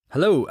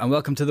Hello and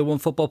welcome to the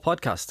OneFootball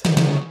Podcast.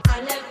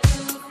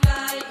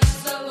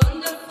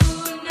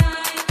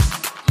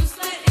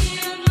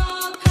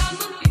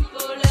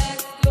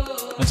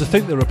 And to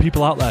think there are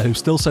people out there who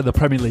still say the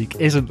Premier League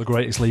isn't the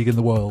greatest league in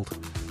the world.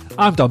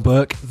 I'm Dan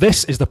Burke,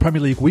 this is the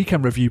Premier League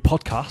Weekend Review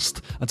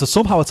podcast, and to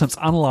somehow attempt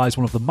to analyse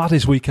one of the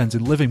maddest weekends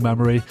in living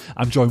memory,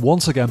 I'm joined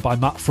once again by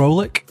Matt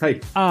Frohlich.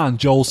 Hey. And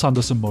Joel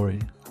Sanderson-Murray.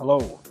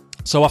 Hello.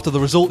 So after the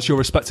results your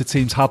respective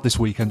teams had this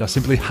weekend, I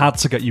simply had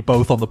to get you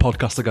both on the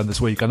podcast again this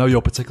week. I know you're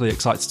particularly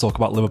excited to talk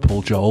about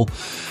Liverpool, Joel.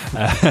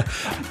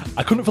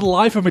 I couldn't for the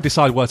life of me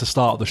decide where to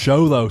start the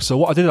show, though. So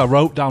what I did, I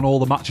wrote down all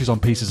the matches on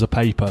pieces of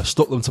paper,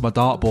 stuck them to my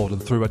dartboard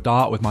and threw a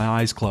dart with my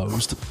eyes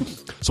closed.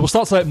 So we'll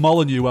start today at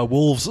Molineux, where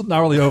Wolves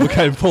narrowly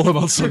overcame Fulham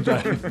on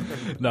Sunday.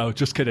 No,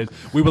 just kidding.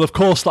 We will, of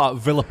course, start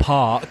at Villa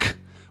Park,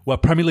 where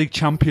Premier League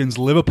champions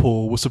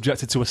Liverpool were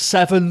subjected to a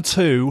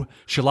 7-2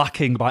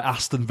 shellacking by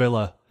Aston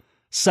Villa.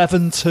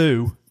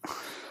 7-2.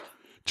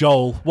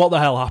 Joel, what the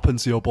hell happened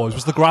to your boys?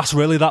 Was the grass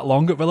really that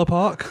long at Villa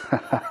Park?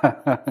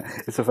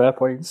 It's a fair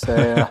point.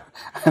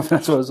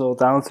 That's what it's all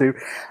down to.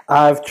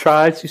 I've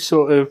tried to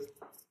sort of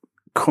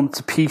come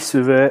to peace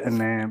with it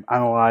and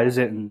analyse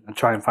it and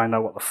try and find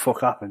out what the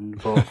fuck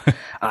happened, but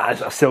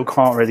I still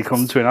can't really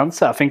come to an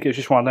answer. I think it was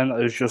just one of them that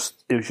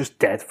it was just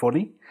dead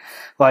funny.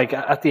 Like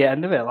at the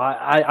end of it, like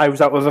I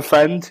was out with a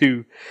friend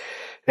who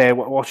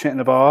watching it in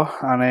the bar,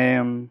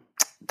 and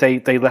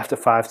They left at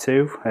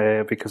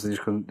 5-2 because they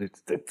just couldn't.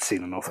 They'd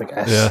seen enough, I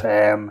guess.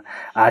 Yeah.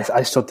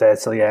 I stood there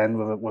till the end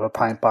with a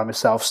pint by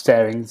myself,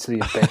 staring into the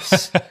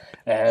abyss,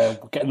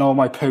 getting all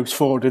my posts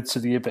forwarded to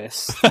the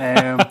abyss.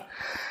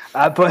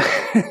 But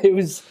it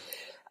was.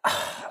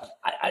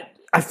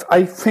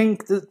 I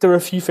think that there are a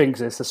few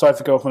things. Sorry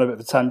for going on a bit of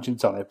a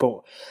tangent on it,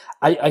 but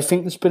I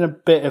think there's been a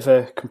bit of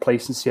a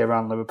complacency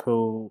around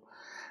Liverpool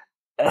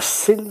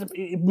since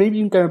maybe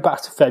even going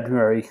back to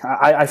February.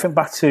 I think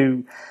back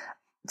to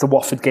the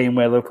Watford game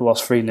where Liverpool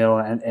lost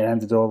 3-0 and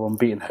ended all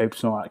unbeaten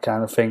hopes and all that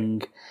kind of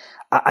thing.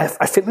 I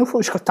think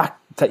Liverpool just got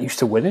that used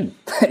to winning.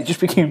 It just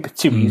became a bit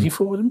too easy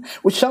for them,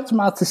 which sounds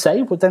mad to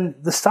say, but then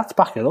the stats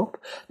back it up.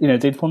 You know,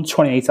 they'd won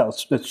 26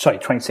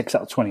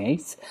 out of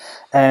 28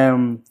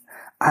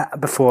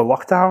 before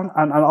lockdown,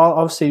 and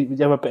obviously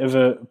they have a bit of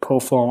a poor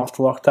form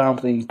after lockdown,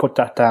 but then you put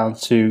that down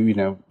to, you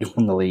know, you've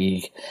won the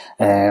league,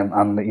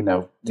 and, you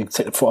know, you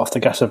take the foot off the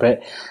gas a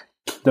bit.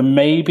 Then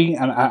maybe,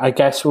 and I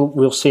guess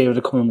we'll see over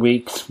the coming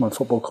weeks when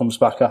football comes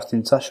back after the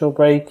international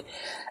break,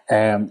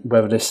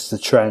 whether this is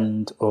a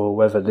trend or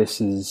whether this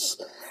is,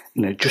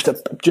 you know, just a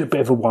bit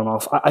of a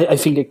one-off. I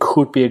think it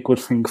could be a good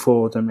thing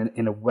for them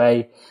in a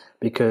way,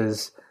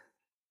 because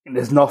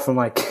there's nothing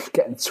like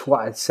getting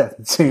twatted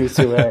 7-2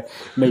 to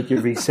make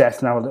you reset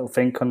and have a little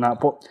think on that.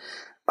 But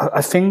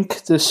I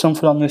think there's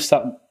something on this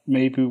that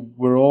maybe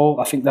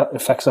I think that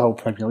affects the whole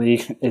Premier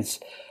League, is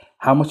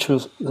how much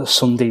of the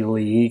Sunday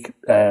league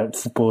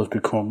football has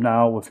become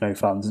now with no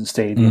fans in the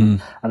stadium,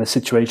 and the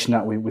situation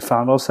that we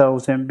found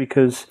ourselves in,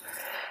 because,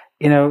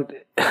 you know,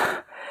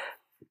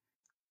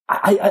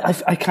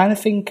 I kind of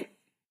think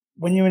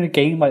when you're in a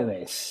game like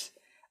this,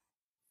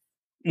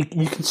 you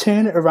can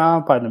turn it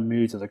around by the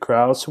mood of the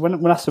crowd. So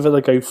when Aston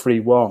Villa go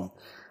 3-1,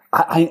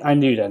 I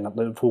knew then that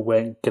Liverpool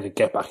weren't going to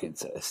get back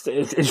into this.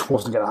 It just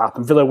wasn't going to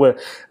happen. Villa were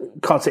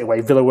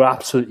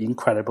absolutely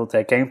incredible.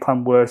 Their game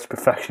plan worked to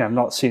perfection. I've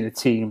not seen a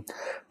team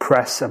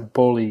press and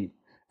bully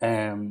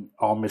on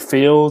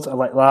midfield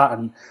like that,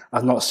 and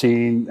I've not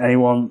seen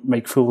anyone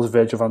make fools of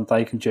Virgil van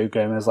Dijk and Joe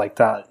Gomez like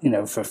that, you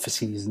know, for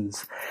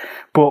seasons.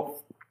 But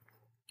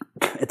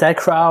their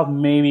crowd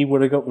maybe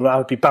would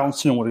have be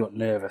bouncing and would have got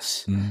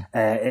nervous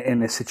in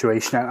this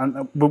situation,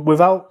 and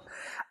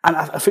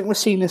I think we're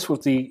seeing this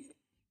with the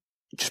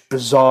just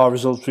bizarre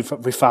results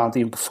we found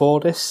even before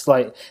this.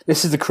 Like,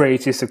 this is the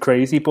craziest of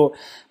crazy, but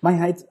Man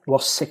United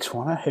lost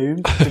 6-1 at home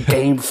the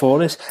game before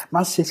this.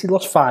 Man City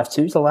lost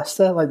 5-2 to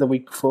Leicester like the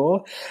week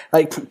before.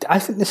 Like, I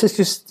think this is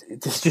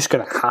just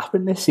going to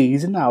happen this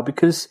season now,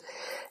 because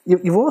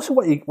you've also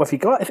what you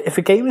got. If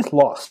a game is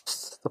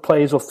lost, the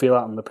players will feel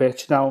that on the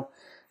pitch. Now,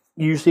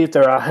 usually if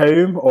they're at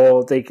home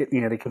or they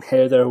can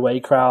hear their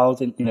away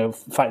crowd and, you know,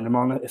 fighting them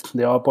on if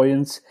they are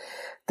buoyant,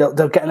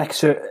 they'll get an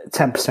extra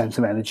 10%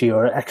 of energy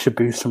or an extra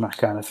boost from that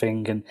kind of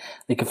thing, and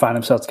they can find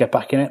themselves to get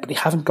back in it. But they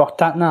haven't got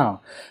that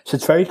now, so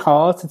it's very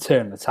hard to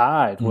turn the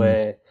tide.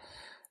 Where,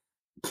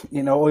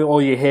 you know,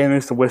 all you're hearing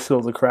is the whistle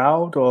of the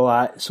crowd or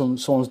like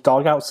someone's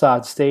dog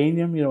outside the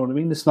stadium. You know what I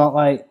mean? It's not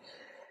like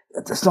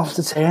there's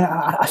nothing to turn.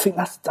 I think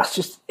it's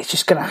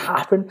just going to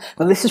happen.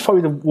 And this is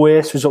probably the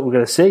worst result we're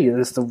going to see.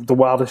 It's the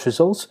wildest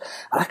results.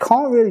 And I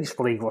can't really just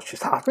believe what's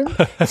just happened.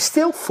 It's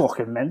still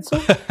fucking mental.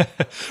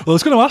 Well, I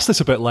was going to ask this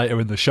a bit later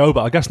in the show,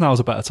 but I guess now is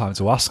a better time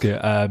to ask it.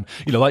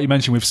 You know, like you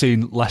mentioned, we've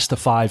seen Leicester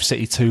 5,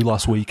 City 2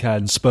 last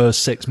weekend, Spurs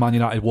 6, Man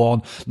United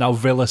 1, now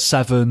Villa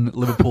 7,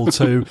 Liverpool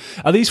 2.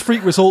 Are these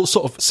freak results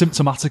sort of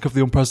symptomatic of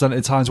the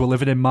unprecedented times we're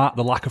living in, Matt?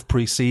 The lack of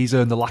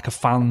pre-season, the lack of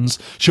fans?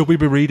 Should we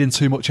be reading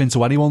too much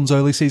into anyone's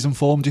early season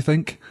form, do you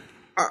think?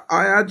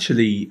 I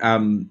actually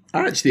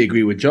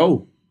agree with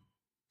Joel,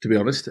 to be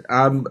honest.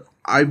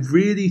 I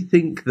really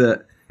think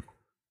that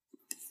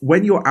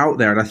when you're out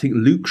there, and I think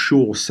Luke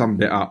Shaw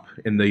summed it up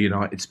in the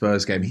United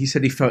Spurs game. He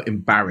said he felt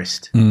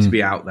embarrassed to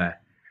be out there,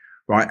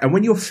 right? And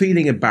when you're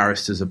feeling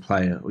embarrassed as a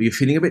player, or you're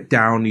feeling a bit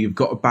down, or you've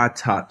got a bad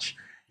touch,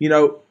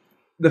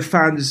 the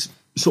fans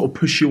sort of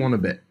push you on a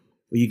bit,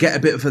 or you get a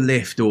bit of a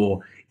lift,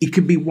 or it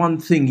could be one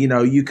thing.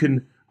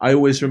 I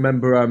always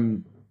remember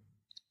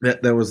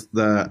that there was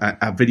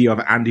a video of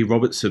Andy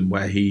Robertson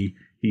where he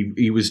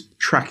was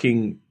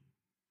tracking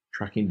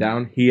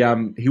down.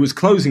 He was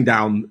closing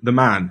down the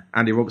man,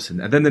 Andy Robertson,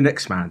 and then the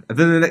next man, and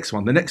then the next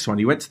one.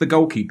 He went to the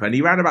goalkeeper and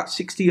he ran about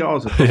 60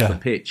 yards across the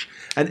pitch.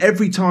 And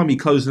every time he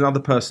closed another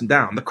person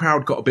down, the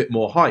crowd got a bit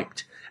more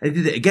hyped. And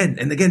he did it again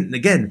and again and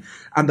again.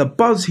 And the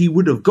buzz he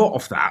would have got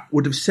off that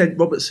would have sent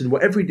Robertson,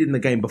 whatever he did in the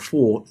game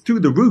before,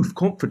 through the roof,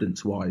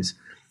 confidence-wise.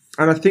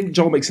 And I think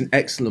Joel makes an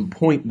excellent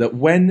point that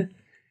when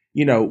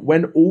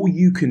all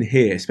you can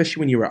hear, especially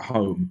when you're at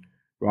home,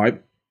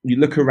 right? You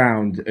look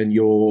around and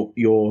you're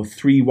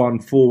 3-1,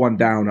 4-1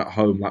 down at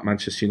home like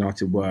Manchester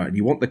United were, and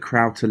you want the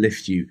crowd to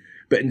lift you.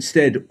 But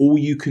instead, all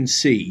you can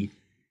see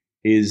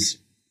is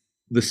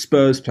the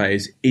Spurs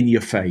players in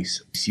your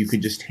face. So you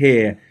can just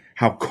hear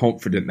how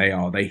confident they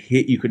are.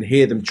 You can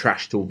hear them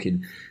trash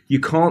talking. You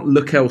can't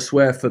look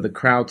elsewhere for the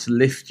crowd to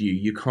lift you.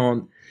 You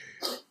can't.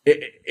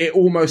 It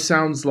almost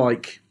sounds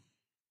like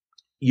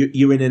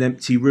you're in an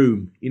empty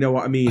room. You know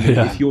what I mean?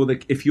 Yeah.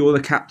 If you're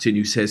the captain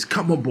who says,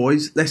 "Come on,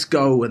 boys, let's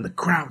go," and the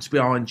crowd's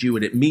behind you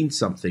and it means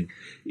something.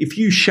 If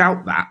you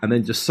shout that and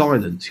then just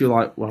silence, you're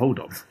like, "Well, hold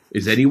on,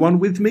 is anyone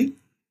with me?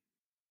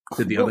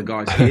 Did the other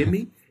guys hear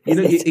me?"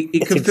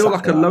 It can feel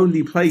like a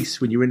lonely place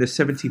when you're in a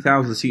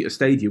 70,000-seater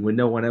stadium with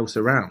no one else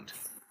around.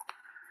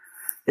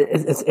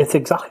 It's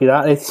exactly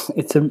that. It's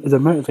a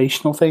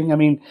motivational thing. I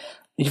mean,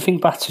 you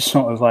think back to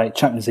sort of like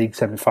Champions League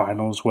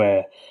semi-finals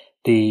where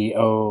the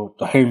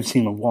home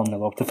team are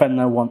 1-0 up, defending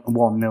a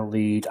 1-0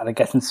 lead, and it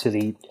gets into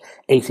the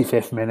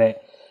 85th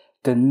minute.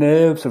 The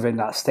nerves within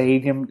that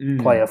stadium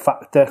play a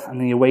factor, and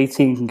the away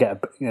team can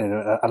get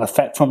an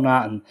effect from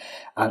that,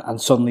 and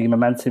suddenly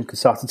momentum can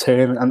start to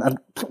turn. And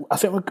I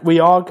think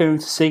we are going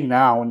to see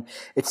now, and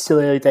it's still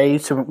early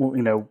days, so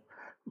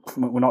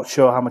we're not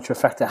sure how much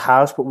effect it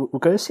has, but we're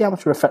going to see how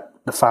much effect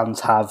the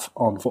fans have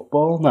on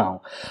football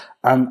now.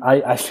 And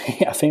I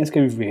think it's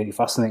going to be really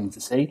fascinating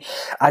to see.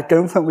 I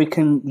don't think we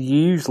can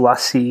use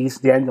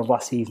the end of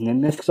last season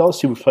in this, because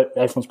obviously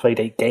everyone's played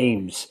 8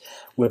 games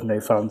with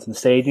no fans in the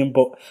stadium,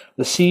 but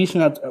the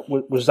season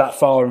was that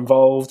far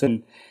involved,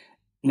 and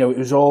it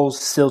was all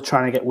still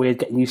trying to get weird,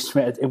 getting used to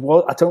it.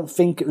 I don't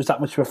think it was that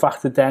much of a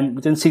factor then.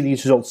 We didn't see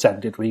these results then,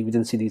 did we? We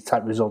didn't see these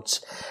type of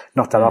results,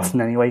 not that often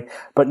anyway.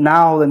 But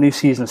now the new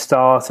season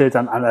started,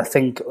 and I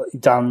think,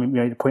 Dan,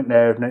 the point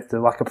there of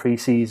the lack of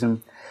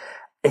pre-season,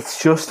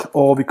 it's just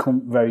all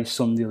become very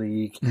Sunday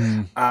league.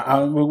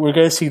 And we're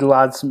going to see the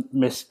lads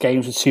miss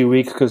games for 2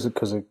 weeks because of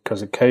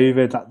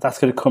COVID. That's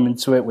going to come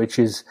into it, which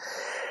is...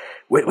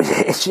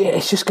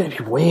 It's just going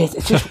to be weird.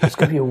 It's going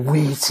to be a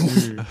weird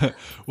season.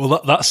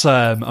 Well, that's.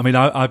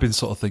 I've been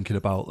sort of thinking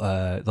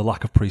about the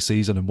lack of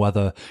pre-season and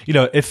whether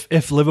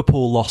if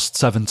Liverpool lost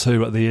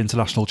 7-2 at the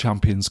International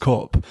Champions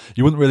Cup,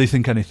 you wouldn't really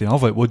think anything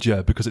of it, would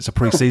you? Because it's a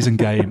pre-season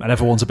game and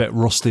everyone's a bit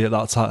rusty at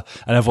that time,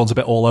 and everyone's a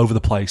bit all over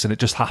the place, and it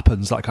just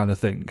happens, that kind of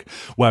thing.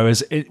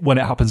 Whereas when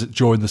it happens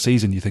during the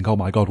season, you think, "Oh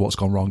my God, what's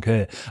gone wrong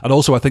here?" And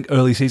also, I think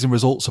early season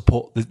results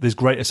there's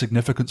greater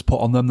significance put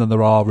on them than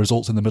there are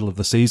results in the middle of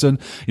the season.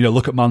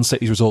 Look at Man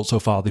City's results so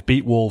far. They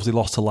beat Wolves, they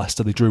lost to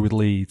Leicester, they drew with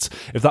Leeds.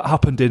 If that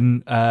happened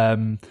in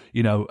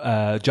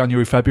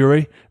January,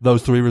 February,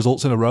 those 3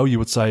 results in a row, you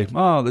would say,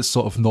 "Oh, this is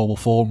sort of normal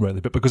form, really."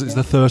 But because it's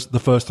the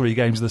first 3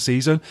 games of the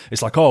season,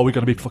 it's like, "Oh, we're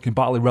going to be fucking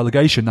battling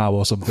relegation now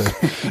or something."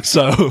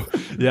 So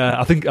yeah,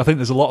 I think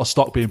there's a lot of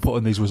stock being put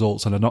in these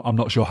results, and I'm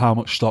not sure how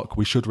much stock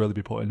we should really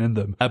be putting in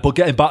them. But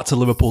getting back to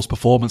Liverpool's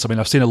performance, I mean,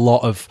 I've seen a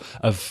lot of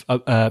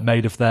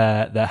made of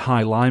their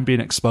high line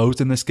being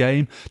exposed in this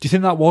game. Do you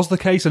think that was the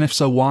case? And if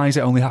so, why is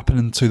it only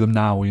happening to them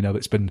now?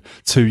 It's been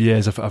 2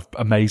 years of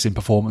amazing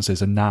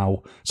performances, and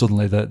now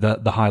suddenly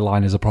the high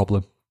line is a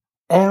problem.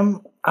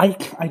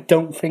 I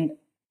don't think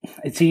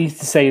it's easy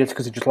to say this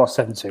because they just lost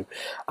 7-2.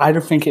 I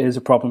don't think it is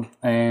a problem.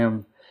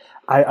 I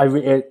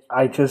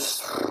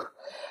just,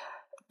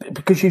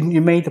 because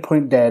you made the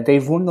point there,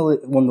 they've won the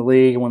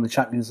league and won the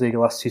Champions League the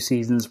last 2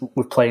 seasons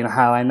with playing a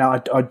high line.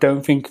 Now, I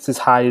don't think it's as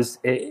high as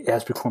it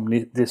has become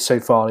this so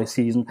far this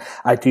season.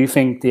 I do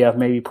think they have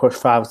maybe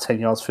pushed 5 or 10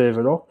 yards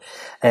further up.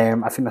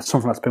 I think that's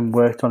something that's been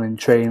worked on in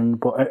training,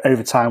 but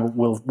over time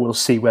we'll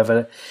see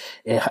whether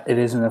it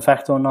is an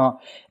effect or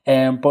not.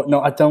 But no,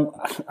 I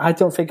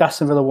don't think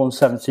Aston Villa won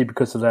 7-2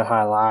 because of their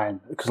high line,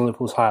 because of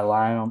Liverpool's high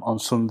line on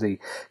Sunday.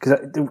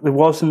 Because there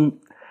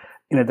wasn't.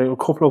 There were a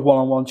couple of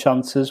one-on-one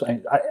chances.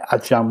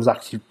 Adjam was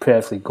actually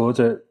perfectly good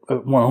at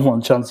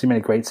one-on-one chances. He made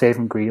a great save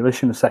from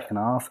Grealish in the second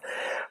half.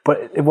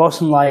 But it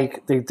wasn't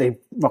like they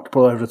knocked the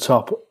ball over the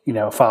top,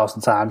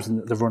 1,000 times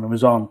and the runner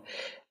was on.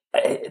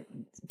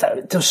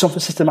 was something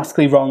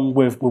systematically wrong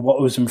with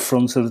what was in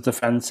front of the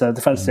defence. The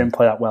defence didn't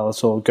play that well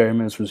at all.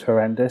 Gomez was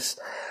horrendous,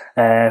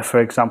 for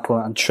example,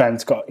 and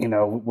Trent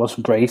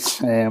wasn't great.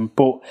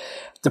 But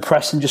the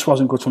pressing just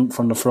wasn't good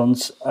from the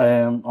front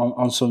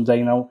on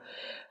Sunday.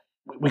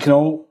 We can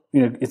all,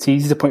 it's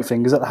easy to point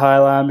fingers at the high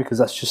line because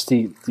that's just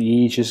the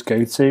easiest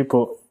go-to,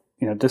 but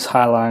this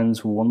high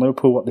line's won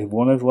Liverpool what they've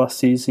won over the last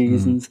 2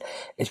 seasons.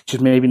 It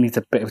just maybe needs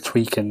a bit of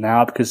tweaking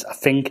now because I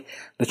think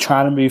they're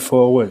trying to move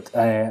forward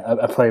and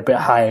play a bit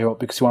higher up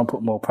because they want to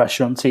put more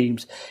pressure on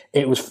teams.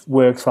 It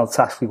worked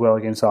fantastically well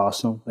against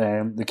Arsenal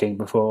the game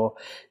before.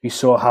 You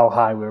saw how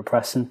high we were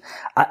pressing.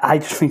 I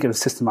just think it was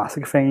a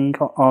systematic thing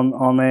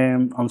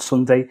on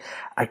Sunday.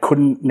 I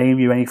couldn't name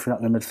you anything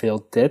that the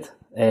midfield did.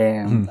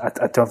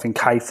 I don't think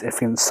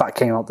Sack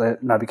came out there,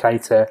 Naby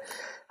Keita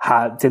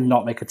did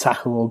not make a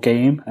tackle all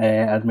game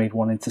and made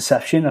one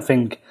interception. I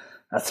think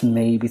that's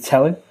maybe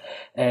telling.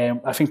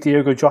 I think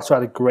Diogo Jota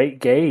had a great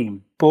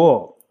game,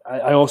 but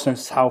I also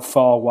noticed how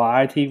far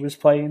wide he was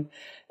playing.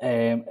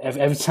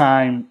 Every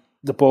time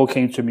the ball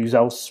came to him, he was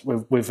out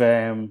with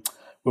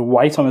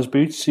white on his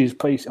boots. He was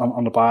placed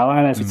on the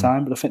byline every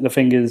time. But the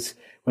thing is,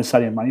 when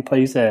Sadio Mane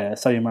plays there,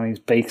 Sadio Mane is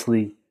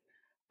basically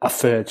a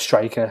third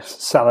striker.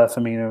 Salah,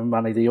 Firmino and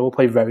Mane, they all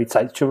play very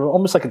tight to each other,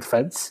 almost like a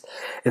defence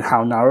in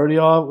how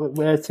narrow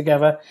they are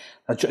together.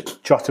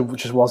 Jota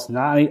just wasn't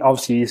that. And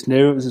obviously, he just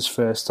knew it was his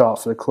first start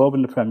for the club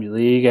in the Premier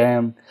League.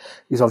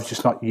 He's obviously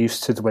just not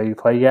used to the way we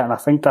play yet. And I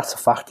think that's a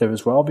factor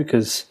as well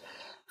because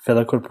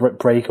Villa could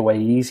break away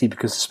easy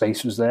because the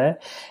space was there.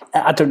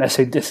 I don't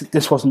necessarily,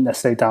 this wasn't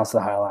necessarily down to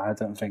the highlight, I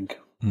don't think.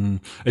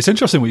 It's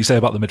interesting what you say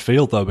about the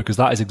midfield, though, because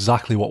that is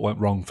exactly what went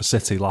wrong for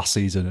City last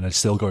season and it's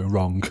still going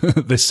wrong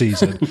this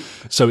season.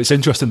 So it's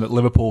interesting that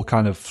Liverpool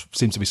kind of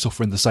seems to be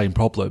suffering the same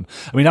problem.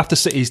 I mean, after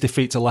City's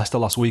defeat to Leicester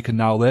last week and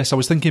now this, I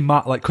was thinking,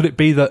 Matt, could it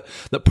be that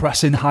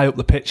pressing high up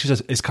the pitch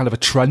is kind of a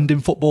trend in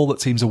football that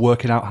teams are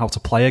working out how to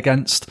play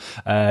against?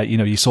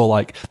 You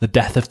saw the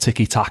death of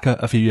tiki-taka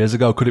a few years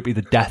ago. Could it be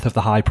the death of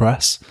the high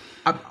press?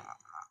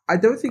 I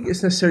don't think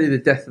it's necessarily the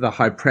death of the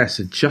high press.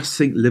 I just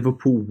think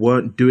Liverpool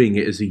weren't doing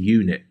it as a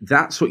unit.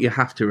 That's what you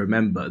have to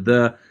remember.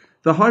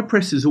 The high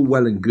press is all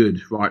well and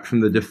good, right,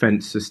 from the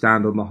defence to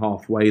stand on the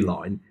halfway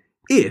line,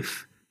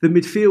 if the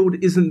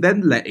midfield isn't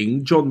then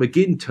letting John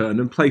McGinn turn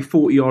and play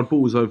 40-yard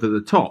balls over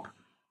the top.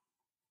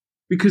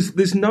 Because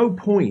there's no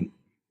point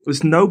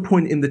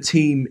in the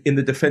team in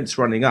the defence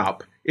running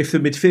up if the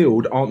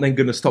midfield aren't then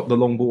going to stop the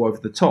long ball over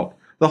the top.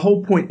 The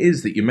whole point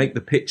is that you make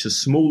the pitch as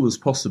small as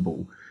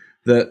possible,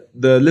 that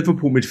the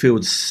Liverpool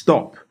midfield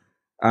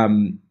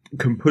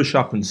can push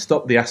up and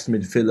stop the Aston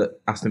Villa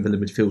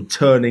midfield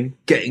turning,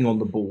 getting on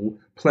the ball,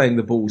 playing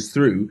the balls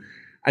through,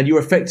 and you're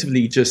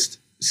effectively just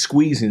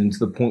squeezing to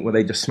the point where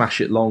they just smash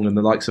it long and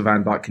the likes of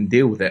Van Dijk can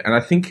deal with it. And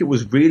I think it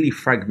was really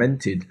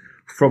fragmented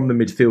from the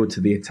midfield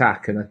to the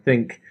attack. And I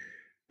think,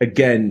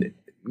 again,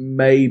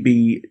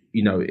 maybe,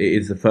 it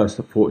is the first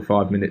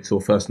 45 minutes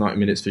or first 90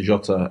 minutes for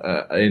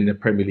Jota in the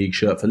Premier League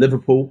shirt for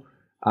Liverpool.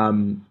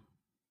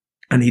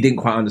 And he didn't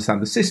quite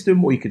understand the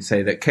system, or you could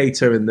say that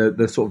Keita and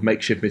the sort of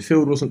makeshift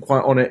midfield wasn't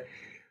quite on it.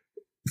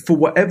 For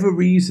whatever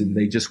reason,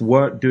 they just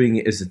weren't doing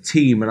it as a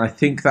team, and I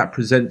think that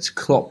presents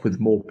Klopp with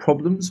more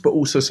problems, but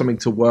also something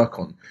to work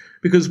on.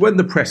 Because when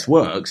the press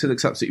works, it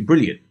looks absolutely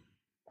brilliant.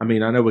 I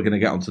mean, I know we're going to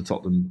get onto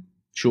Tottenham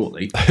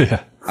shortly,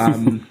 yeah.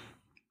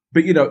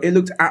 But, it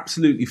looked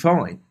absolutely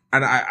fine.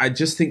 And I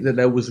just think that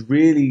there was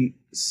really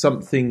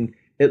something,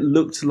 it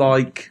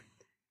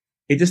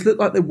just looked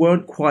like they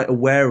weren't quite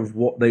aware of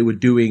what they were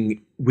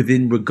doing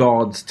within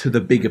regards to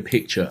the bigger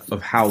picture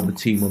of how the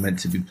team were meant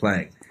to be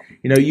playing.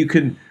 You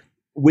can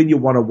win your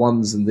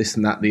one-on-ones and this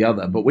and that and the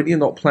other, but when you're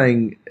not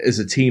playing as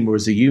a team or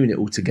as a unit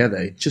altogether,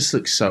 it just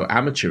looks so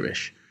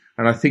amateurish.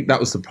 And I think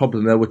that was the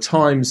problem. There were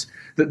times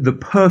that the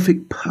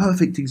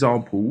perfect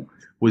example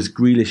was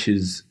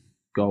Grealish's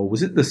goal.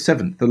 Was it the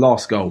 7th, the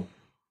last goal?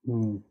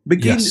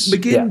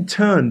 McGinn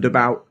turned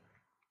about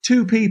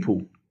 2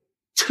 people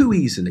too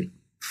easily.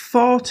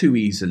 Far too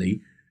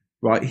easily,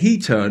 right? He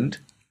turned,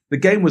 the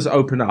game was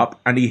open up,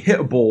 and he hit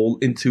a ball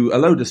into a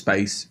load of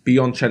space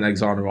beyond Trent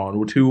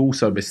Alexander-Arnold, who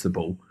also missed the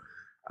ball.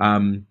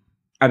 And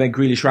then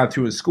Grealish ran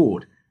through and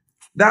scored.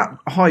 That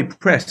high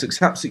press looks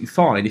absolutely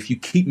fine if you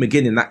keep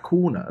McGinn in that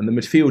corner and the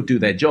midfield do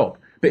their job.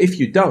 But if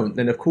you don't,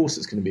 then of course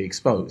it's going to be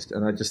exposed.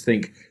 And I just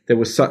think there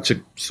was such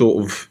a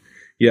sort of,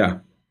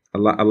 a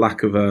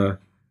lack of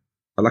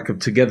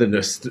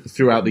togetherness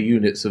throughout the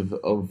units of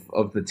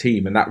the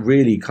team. And that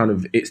really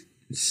it's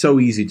so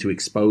easy to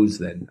expose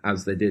then,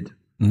 as they did.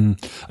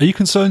 Are you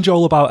concerned,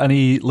 Joel, about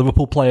any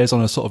Liverpool players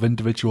on a sort of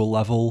individual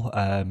level?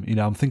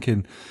 I'm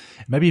thinking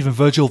maybe even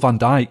Virgil van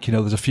Dijk.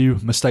 There's a few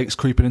mistakes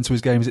creeping into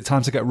his game. Is it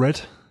time to get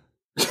rid?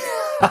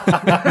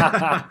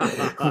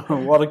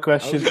 What a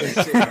question.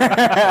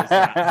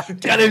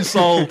 Get him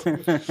sold.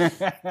 Maybe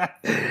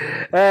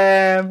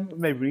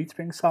we need to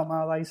bring Sam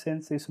Allardyce in,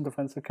 do some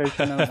defensive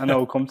coaching. I know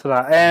we'll come to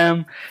that.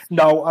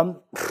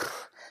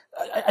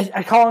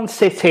 I can't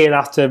sit here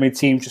after my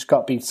team just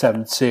got beat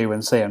 7-2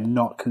 and say I'm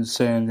not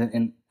concerned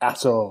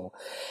at all.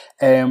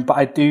 But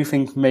I do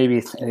think maybe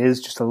it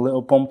is just a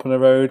little bump in the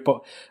road.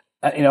 But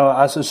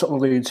as I sort of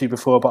alluded to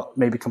before about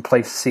maybe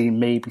complacency,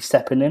 maybe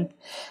stepping in.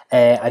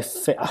 I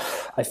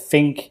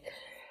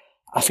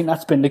think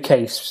that's been the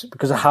case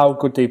because of how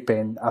good they've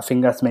been. I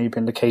think that's maybe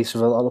been the case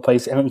with a lot of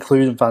players,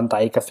 including Van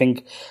Dijk. I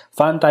think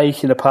Van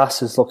Dijk in the past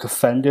has looked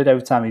offended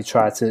every time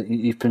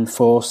he's been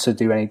forced to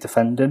do any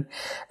defending.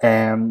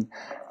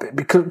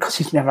 Because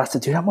he's never had to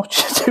do that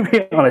much, to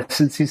be honest,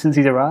 since he's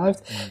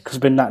arrived, because he's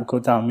been that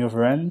good down the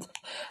other end.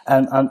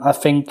 And I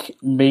think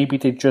maybe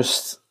they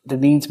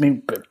need to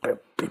be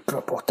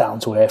brought down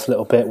to earth a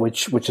little bit,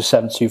 which a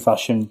 7-2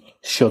 fashion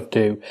should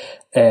do.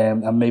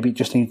 And maybe it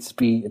just needs to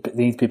be a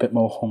bit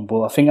more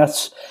humble. I think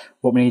that's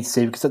what we need to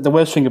see, because the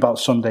worst thing about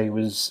Sunday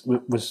was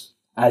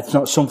it's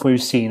not something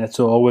we've seen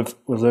at all with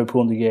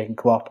Liverpool under Jurgen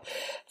Klopp.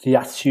 The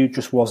attitude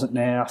just wasn't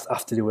there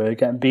after they were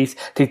getting beat.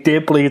 They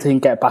did believe they can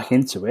get back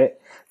into it,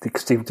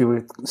 because they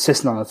were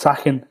insisting on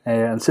attacking,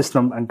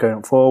 insisting on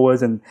going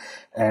forward, and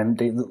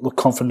they looked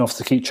confident enough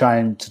to keep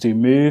trying to do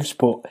moves,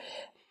 but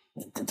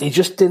they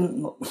just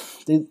didn't.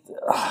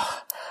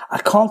 I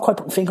can't quite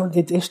think of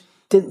it. They just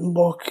didn't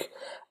look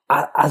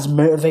as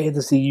motivated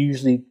as they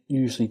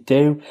usually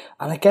do,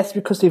 and I guess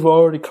because they've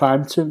already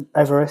climbed to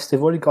Everest,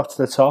 they've already got to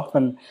the top,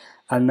 and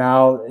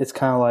now it's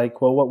kind of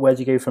like, well, where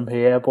do you go from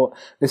here? But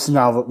this is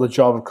now the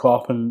job of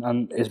Klopp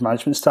and his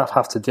management staff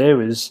have to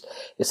do is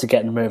to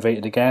get them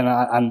motivated again.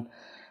 And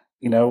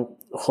we'll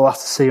have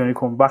to see when he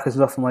comes back. There's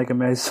nothing like a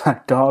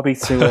Merseyside derby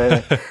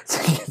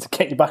to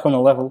get you back on the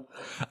level.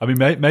 I mean,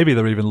 maybe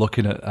they're even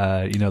looking at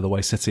the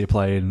way City are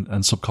playing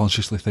and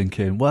subconsciously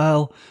thinking,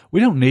 well, we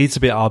don't need to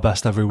be at our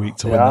best every week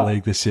to win the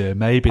league this year.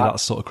 Maybe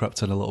that's sort of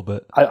crept in a little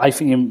bit. I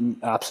think you're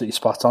absolutely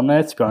spot on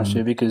there, to be honest with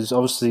you, because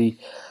obviously,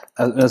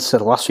 as I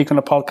said last week on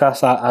the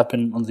podcast, I've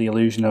been under the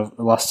illusion of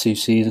the last 3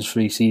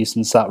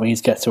 seasons, that we need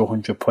to get to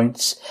 100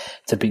 points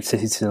to beat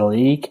City to the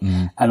league.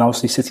 And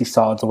obviously City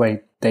started the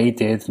way they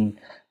did, and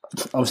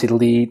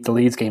obviously the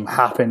Leeds game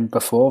happened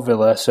before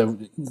Villa, so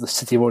the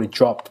City have already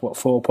dropped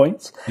 4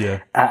 points.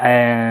 Yeah.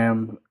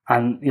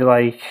 And you're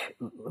like,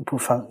 Liverpool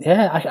fan,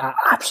 I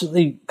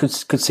absolutely could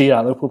see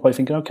that. Liverpool probably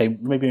thinking, okay,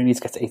 maybe we need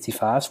to get to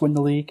 85 to win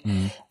the league.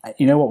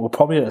 You know what? We're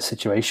probably at a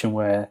situation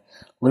where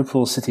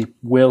Liverpool City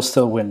will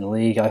still win the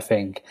league, I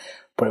think,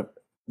 but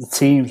the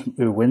team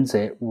who wins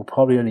it will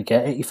probably only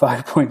get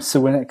 85 points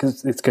to win it,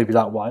 because it's going to be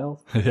that wild.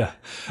 Yeah.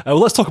 Well,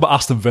 let's talk about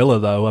Aston Villa,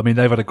 though. I mean,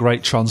 they've had a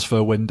great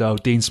transfer window.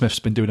 Dean Smith's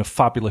been doing a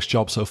fabulous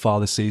job so far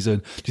this season.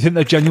 Do you think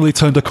they've genuinely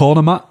turned a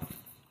corner, Matt?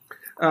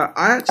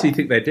 I actually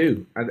think they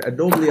do. And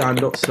normally I'm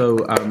not so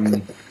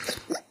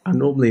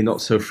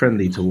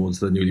friendly towards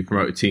the newly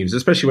promoted teams,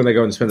 especially when they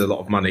go and spend a lot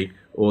of money,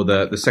 or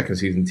the second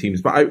season teams.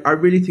 But I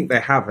really think they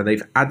have, and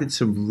they've added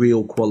some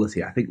real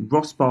quality. I think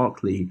Ross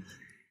Barkley's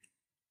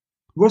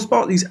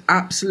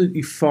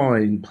absolutely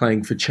fine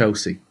playing for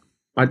Chelsea.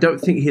 I don't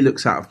think he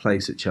looks out of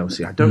place at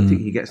Chelsea. I don't think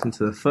he gets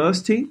into the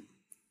first team,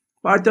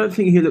 but I don't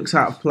think he looks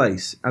out of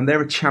place. And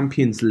they're a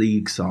Champions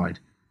League side.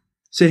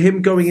 So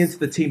him going into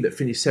the team that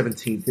finished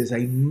 17th is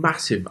a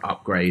massive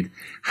upgrade.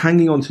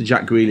 Hanging on to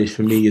Jack Grealish,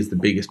 for me, is the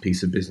biggest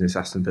piece of business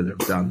Aston Villa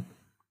have done.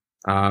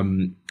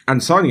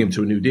 And signing him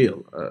to a new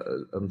deal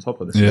on top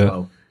of this as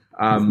well.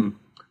 And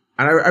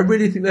I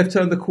really think they've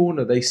turned the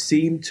corner. They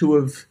seem to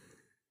have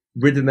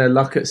ridden their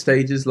luck at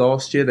stages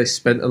last year. They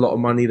spent a lot of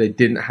money. They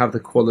didn't have the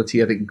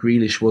quality. I think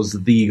Grealish was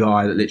the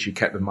guy that literally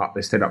kept them up.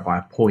 They stayed up by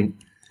a point.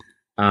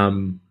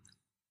 And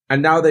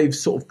now they've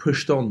sort of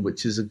pushed on,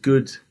 which is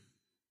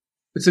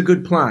it's a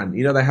good plan.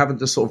 They haven't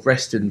just sort of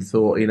rested and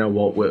thought, you know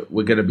what,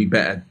 we're going to be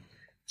better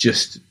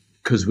just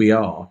because we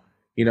are.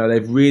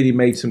 They've really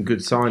made some good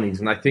signings.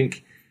 And I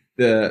think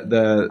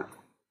I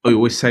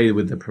always say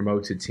with the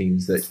promoted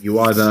teams that you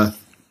either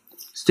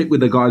stick with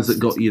the guys that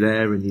got you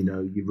there, and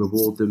you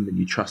reward them and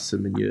you trust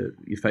them and you're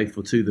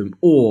faithful to them,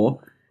 or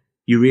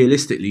you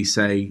realistically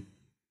say,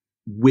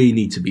 we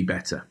need to be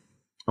better.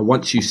 And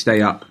once you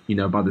stay up,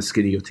 by the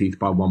skin of your teeth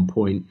by 1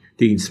 point,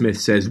 Dean Smith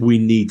says, we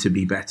need to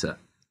be better.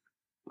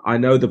 I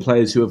know the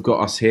players who have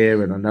got us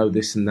here, and I know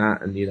this and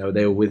that, and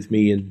they were with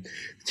me in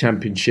the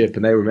Championship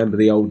and they remember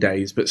the old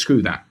days, but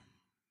screw that.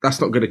 That's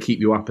not going to keep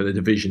you up in a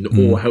division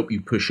or help you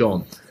push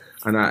on.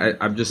 And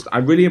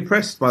I'm really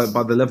impressed by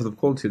the level of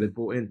quality they've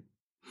brought in.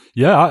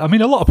 Yeah, I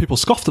mean, a lot of people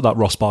scoffed at that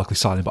Ross Barkley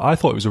signing, but I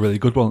thought it was a really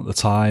good one at the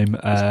time.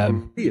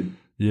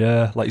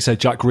 Yeah, like you said,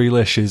 Jack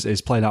Grealish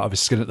is playing out of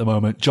his skin at the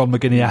moment. John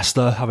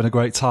McGinney-Esther having a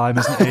great time,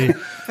 isn't he?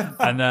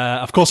 And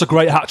of course, a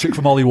great hat-trick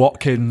from Ollie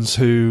Watkins,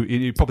 who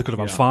he probably could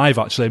have had 5,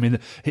 actually. I mean,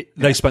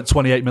 they spent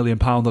 £28 million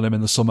on him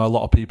in the summer. A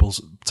lot of people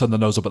turned their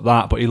nose up at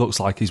that, but he looks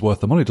like he's worth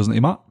the money, doesn't he,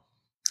 Matt?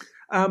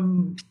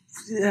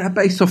 Yeah,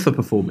 based off the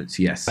performance,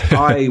 yes.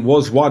 I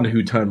was one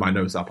who turned my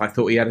nose up. I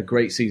thought he had a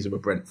great season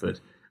with Brentford.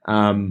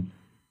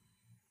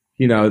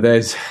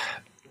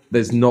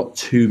 There's not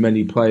too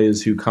many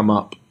players who come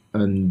up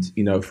and,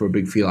 for a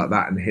big fee like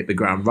that and hit the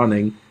ground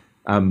running.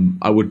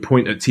 I would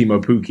point at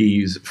Timo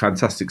Pukki's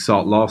fantastic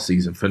start last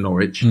season for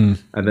Norwich, and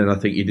then I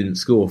think he didn't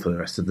score for the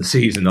rest of the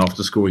season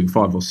after scoring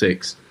 5 or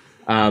 6.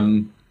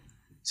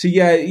 So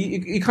yeah,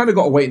 you kind of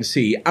got to wait and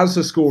see. As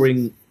for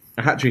scoring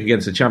a hat-trick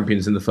against the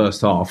champions in the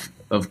first half,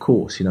 of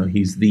course,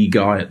 he's the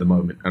guy at the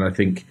moment. And I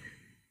think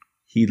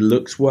he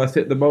looks worth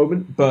it at the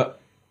moment. But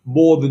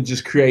more than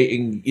just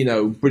creating,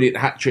 brilliant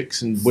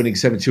hat-tricks and winning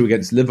 7-2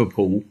 against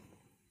Liverpool,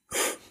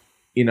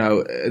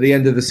 at the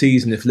end of the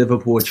season, if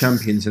Liverpool are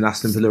champions and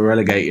Aston Villa are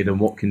relegated and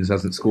Watkins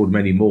hasn't scored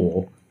many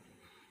more,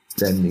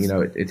 then,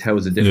 it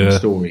tells a different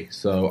story.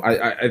 So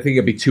I think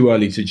it'd be too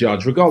early to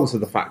judge, regardless of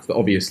the fact that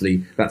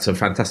obviously that's a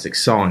fantastic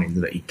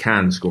sign that he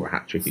can score a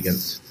hat-trick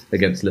against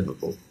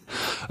Liverpool.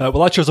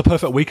 Well, I chose a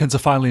perfect weekend to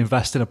finally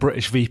invest in a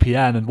British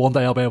VPN, and one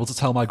day I'll be able to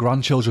tell my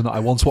grandchildren that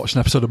I once watched an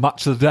episode of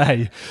Match of the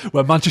Day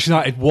where Manchester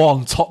United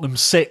won, Tottenham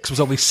 6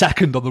 was only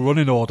second on the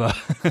running order.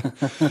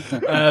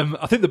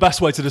 I think the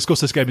best way to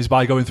discuss this game is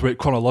by going through it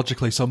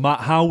chronologically. So,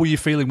 Matt, how were you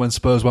feeling when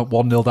Spurs went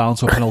 1-0 down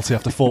to a penalty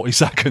after 40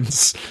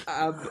 seconds?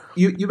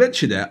 You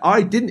mentioned it.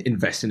 I didn't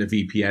invest in a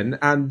VPN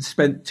and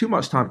spent too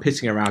much time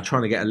pissing around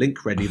trying to get a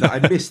link ready that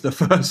I missed the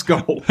first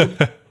goal.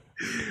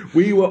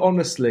 We were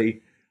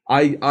honestly...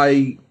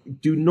 I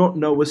do not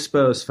know a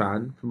Spurs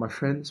fan, from my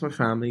friends, my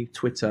family,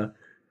 Twitter,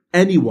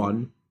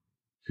 anyone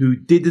who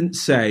didn't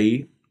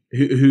say,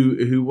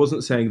 who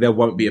wasn't saying there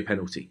won't be a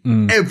penalty.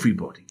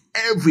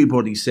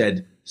 Everybody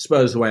said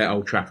Spurs away at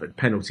Old Trafford,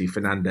 penalty,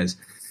 Fernandes.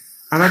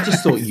 And I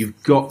just thought,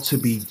 you've got to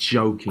be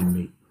joking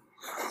me.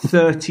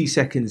 30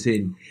 seconds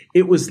in.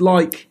 It was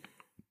like,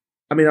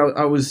 I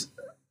was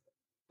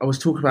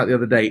talking about the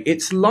other day,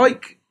 it's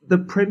like the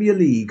Premier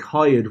League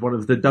hired one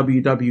of the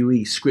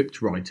WWE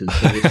script writers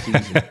for this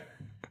season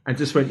and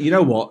just went, you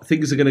know what,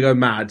 things are going to go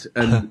mad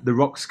and The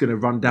Rock's going to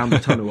run down the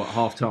tunnel at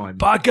half-time.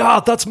 By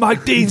God, that's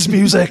Mike Dean's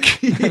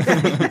music.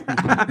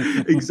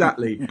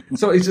 Exactly.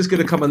 So he's just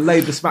going to come and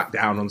lay the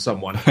smackdown on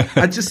someone.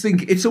 I just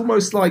think it's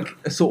almost like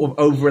a sort of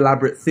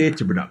over-elaborate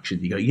theatre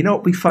production. You go, you know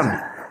what would be funny?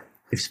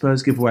 If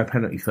Spurs give away a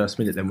penalty first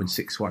minute, then win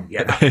 6-1.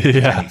 Yeah, that'd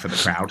be for the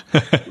crowd.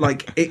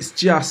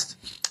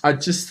 I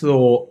just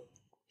thought,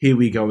 here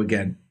we go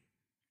again.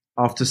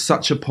 After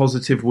such a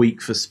positive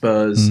week for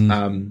Spurs,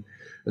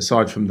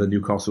 aside from the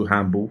Newcastle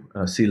handball,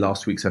 see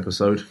last week's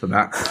episode for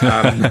that.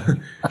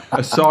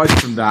 Aside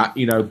from that,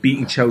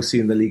 beating Chelsea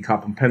in the League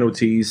Cup on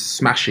penalties,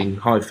 smashing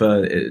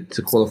Haifa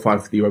to qualify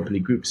for the Europa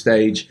League group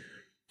stage,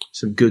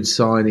 some good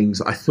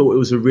signings. I thought it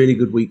was a really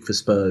good week for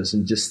Spurs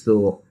and just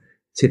thought,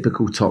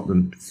 typical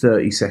Tottenham,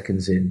 30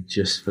 seconds in,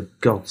 just for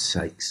God's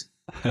sakes.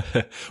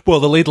 Well,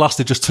 the lead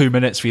lasted just 2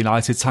 minutes for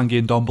United.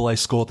 Tanguy Ndombele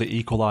scored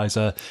the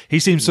equaliser. He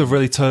seems to have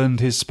really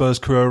turned his Spurs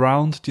career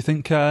around. Do you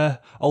think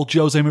old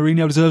Jose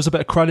Mourinho deserves a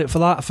bit of credit for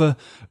that, for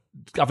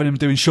having him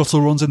doing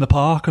shuttle runs in the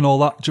park and all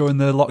that during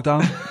the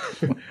lockdown?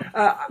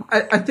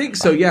 I think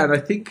so, yeah. And I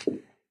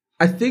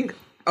think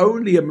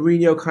only a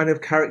Mourinho kind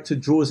of character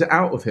draws it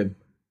out of him.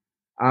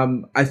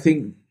 I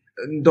think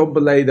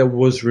Ndombele, there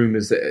was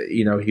rumours that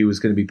he was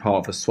going to be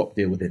part of a swap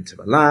deal with Inter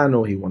Milan,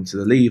 or he wanted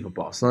to leave, or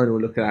Barcelona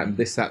were looking at him,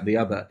 this, that, and the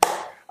other.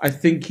 I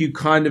think you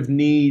kind of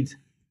you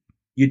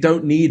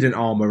don't need an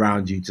arm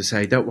around you to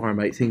say, don't worry,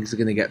 mate, things are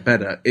going to get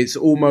better. It's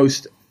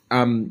almost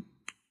the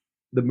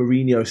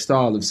Mourinho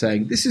style of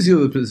saying, this is the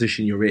other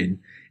position you're in.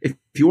 If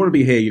you want to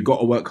be here, you've got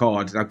to work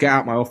hard. Now get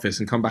out of my office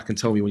and come back and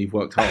tell me when you've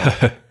worked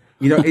hard.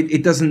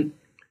 It doesn't.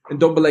 And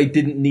Ndombele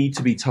didn't need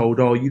to be told,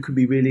 oh, you can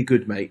be really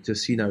good, mate.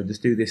 Just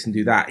do this and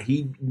do that.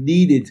 He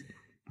needed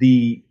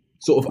the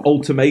sort of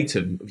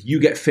ultimatum of you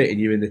get fit and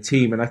you're in the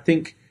team. And I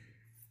think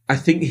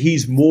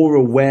he's more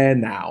aware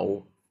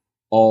now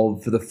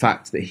of the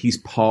fact that he's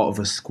part of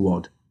a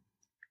squad.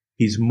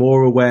 He's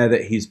more aware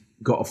that he's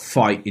got a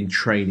fight in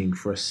training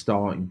for a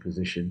starting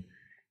position.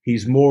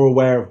 He's more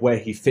aware of where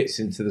he fits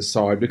into the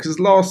side. Because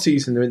last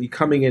season, when you're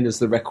coming in as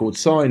the record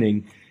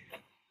signing,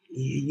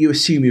 you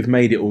assume you've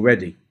made it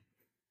already.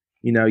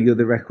 You're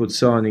the record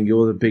signing,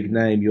 you're the big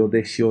name, you're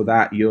this, you're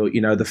that,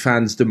 the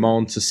fans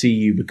demand to see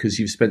you because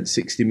you've spent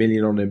 60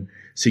 million on him,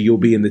 so you'll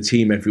be in the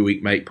team every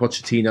week, mate.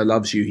 Pochettino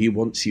loves you, he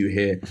wants you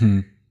here.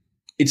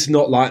 It's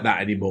not like that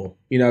anymore.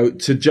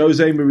 To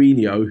Jose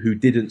Mourinho, who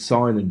didn't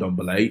sign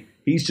Ndombele,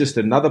 he's just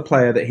another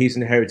player that he's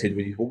inherited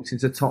when he walked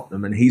into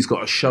Tottenham, and he's got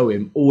to show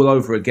him all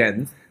over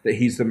again that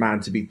he's the man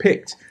to be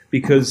picked,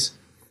 because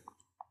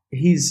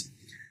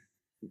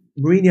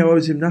Mourinho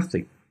owes him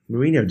nothing.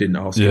 Mourinho didn't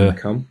ask him to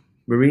come.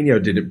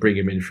 Mourinho didn't bring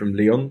him in from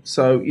Lyon.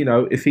 So,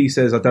 if he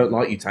says, I don't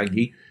like you,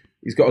 Tanguy,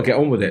 he's got to get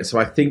on with it. So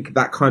I think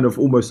that kind of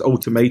almost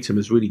ultimatum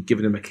has really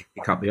given him a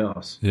kick up the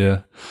arse.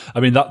 Yeah.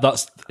 I mean,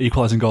 that's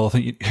equalising goal. I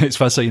think it's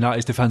fair to say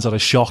United's defence had a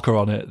shocker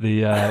on it.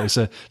 It's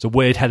a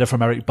weird header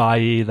from Eric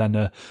Bailly,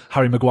 then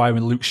Harry Maguire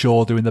and Luke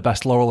Shaw doing the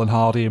best Laurel and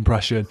Hardy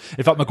impression.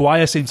 In fact,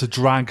 Maguire seemed to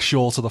drag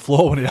Shaw to the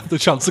floor when he had the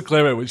chance to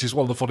clear it, which is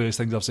one of the funniest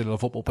things I've seen on a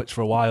football pitch for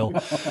a while.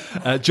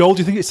 Joel, do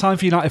you think it's time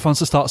for United fans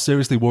to start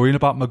seriously worrying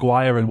about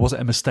Maguire, and was it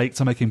a mistake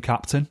to make him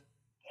captain?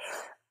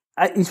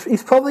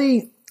 He's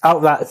probably... out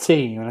of that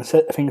team, and I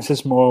think it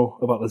says more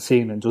about the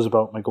team than does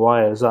about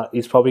Maguire, is that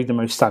he's probably the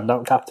most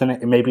standout captain.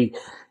 And maybe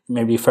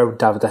throw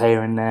David De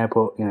Gea in there,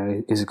 but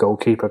he's a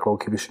goalkeeper.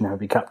 Goalkeepers should never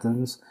be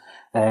captains.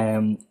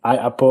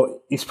 But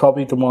he's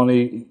probably the one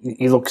who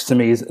he looks to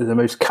me as the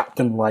most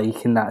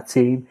captain-like in that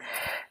team.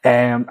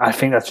 I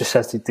think that just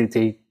says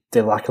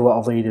they lack a lot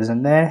of leaders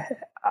in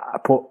there.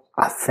 But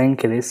I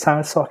think it is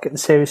time to start getting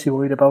seriously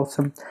worried about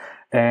him.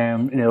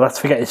 Let's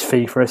forget his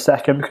fee for a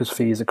second, because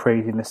fees are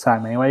crazy in this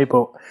time anyway.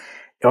 But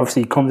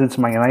obviously, he comes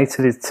into Man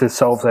United to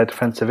solve their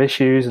defensive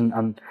issues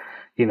and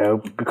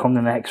become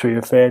the next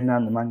Rio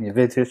Ferdinand, the Nemanja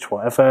Vidic,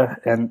 whatever.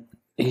 And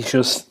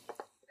he's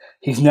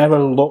never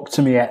looked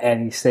to me at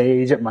any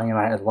stage at Man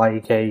United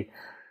like a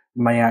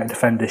Man United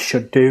defender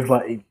should do.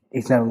 Like,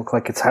 he's never looked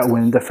like a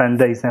title-winning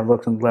defender. He's never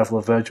looked on the level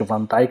of Virgil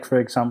van Dijk, for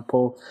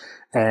example.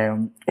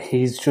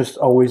 He's just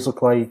always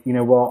looked like,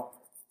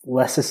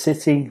 Leicester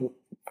City,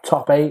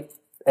 top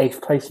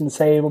 8th place in the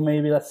table,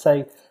 maybe, let's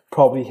say.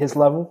 Probably his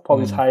level,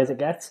 probably as high as it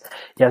gets.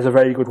 He has a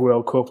very good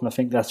World Cup, and I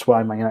think that's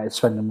why Man United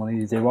spend the money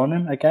they do on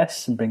him, I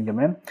guess, and bring him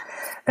in.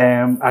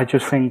 I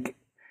just think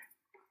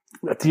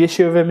the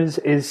issue of him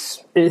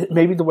is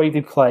maybe the way they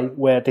play,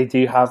 where they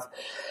do have,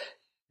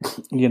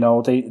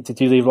 they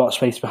do leave a lot of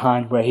space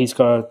behind, where he's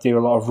got to do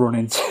a lot of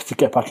running to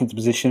get back into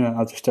position, and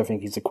I just don't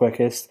think he's the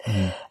quickest.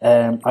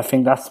 I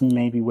think that's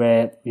maybe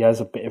where he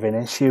has a bit of an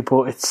issue,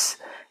 but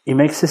he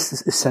makes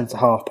his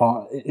centre-half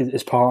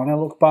his partner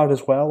look bad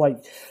as well.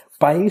 Like,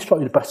 Bailly's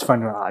probably the best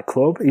defender at that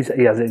club. He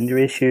has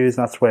injury issues,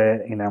 and that's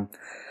where him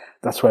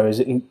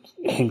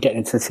getting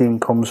into the team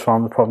comes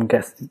from. The problem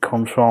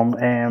comes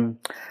from.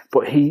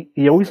 But he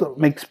always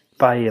makes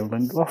Bailly and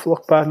Lindelof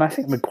look bad, and I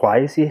think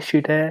Maguire's the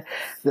issue there.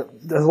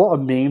 There's a lot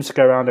of memes that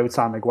go around every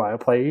time Maguire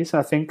plays, and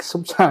I think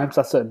sometimes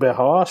that's a bit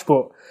harsh.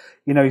 But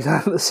he's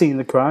out of the scene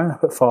of the crime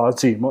far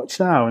too much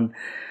now, and.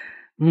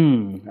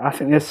 I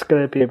think this is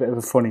going to be a bit of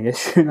a funny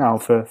issue now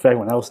for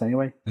everyone else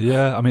anyway.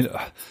 Yeah, I mean,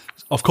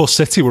 of course,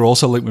 City were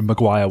also linked with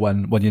Maguire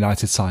when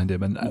United signed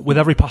him, and with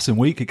every passing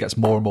week, it gets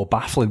more and more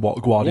baffling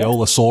what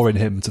Guardiola saw in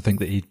him to think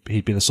that he'd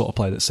be the sort of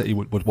player that City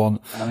would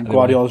want. I think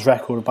Guardiola's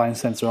record of buying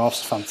centre-halves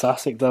is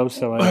fantastic, though.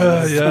 So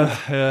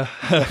yeah.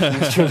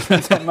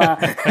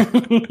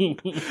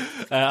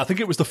 I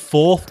think it was the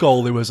fourth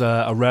goal. There was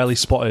a rarely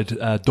spotted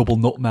double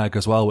nutmeg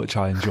as well, which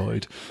I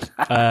enjoyed.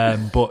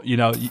 But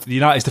the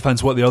United's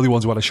defence weren't the only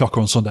ones who had a shocker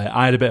on Sunday.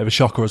 I had a bit of a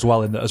shocker as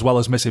well, in that, as well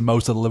as missing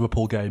most of the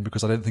Liverpool game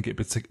because I didn't think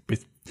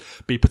it'd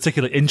be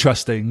particularly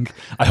interesting.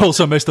 I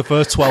also missed the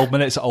first 12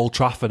 minutes at Old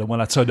Trafford, and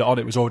when I turned it on,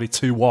 it was already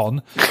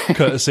 2-1,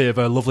 courtesy of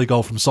a lovely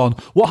goal from Son.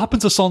 What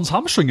happened to Son's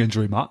hamstring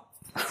injury, Matt?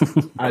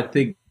 I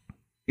think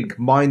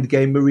mind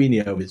game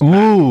Mourinho is back.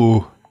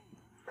 Ooh.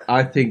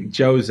 I think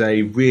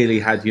Jose really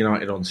had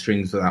United on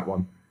strings for that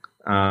one.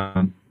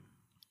 I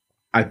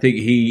think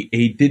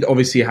he did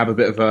obviously have a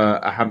bit of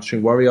a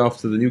hamstring worry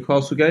after the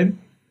Newcastle game.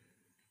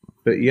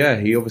 But yeah,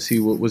 he obviously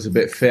was a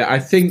bit fit. I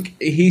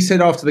think he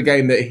said after the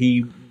game that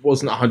he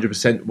wasn't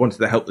 100%, wanted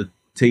to help the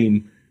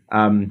team.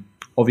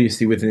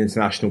 Obviously, with an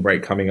international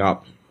break coming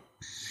up,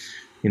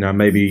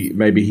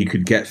 maybe he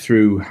could get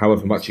through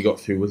however much he got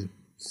through, was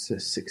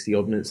 60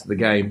 odd minutes of the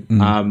game.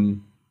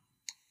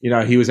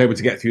 He was able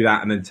to get through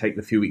that and then take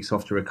the few weeks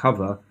off to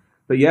recover.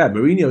 But yeah,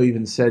 Mourinho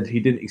even said he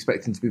didn't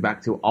expect him to be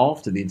back till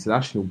after the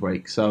international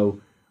break. So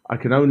I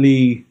can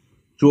only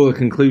draw the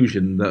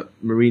conclusion that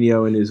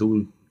Mourinho and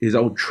his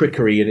old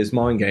trickery and his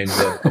mind games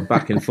are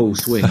back in full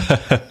swing,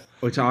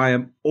 which I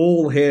am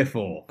all here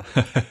for.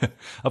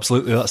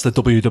 Absolutely, that's the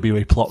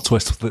WWE plot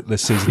twist that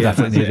this season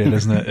definitely needed,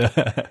 isn't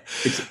it?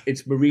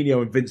 It's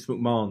Mourinho and Vince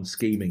McMahon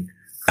scheming.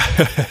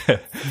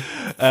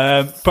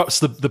 Perhaps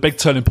the big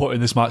turning point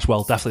in this match,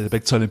 well, definitely the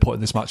big turning point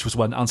in this match was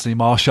when Anthony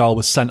Martial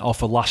was sent off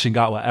for lashing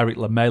out at Eric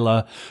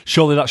Lamela.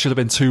 Surely that should have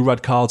been 2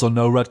 red cards or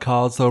no red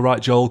cards though,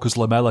 right, Joel? Because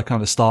Lamela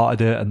kind of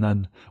started it and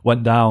then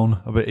went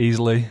down a bit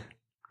easily.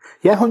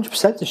 Yeah,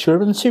 100%. There should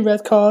have been 2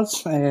 red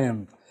cards.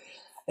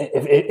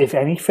 If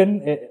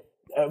anything,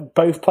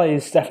 both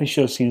players definitely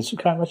should have seen some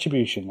kind of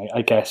retribution,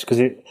 I guess, because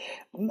it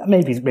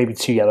maybe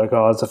 2 yellow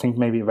cards. I think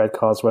maybe red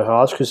cards were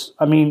harsh because,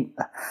 I mean,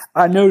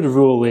 I know the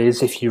rule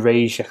is if you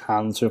raise your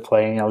hand to a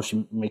player and else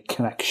you make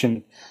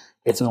connection,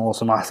 it's an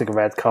automatic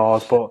red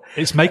card, but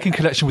it's making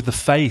connection with the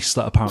face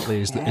that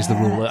apparently is the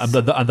rule, and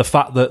the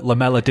fact that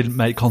Lamela didn't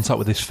make contact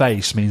with his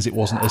face means it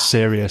wasn't as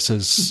serious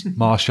as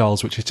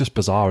Martial's, which is just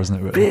bizarre, isn't it?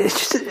 Really? But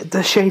it's just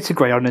the shades of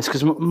grey on this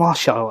because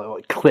Martial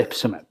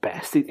clips him at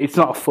best. It's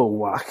not a full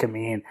whack. I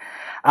mean,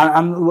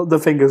 and the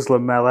thing is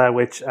Lamela,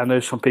 which I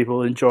know some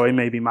people enjoy,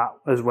 maybe Matt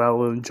as well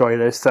will enjoy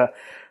this. That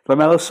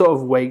Lamela sort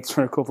of waits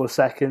for a couple of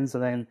seconds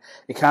and then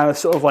it kind of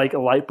sort of like a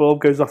light bulb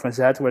goes off in his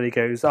head where he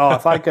goes, oh,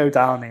 if I go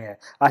down here,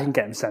 I can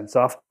get him sent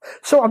off.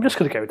 So I'm just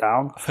going to go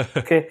down.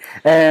 Okay.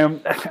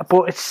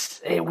 But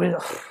it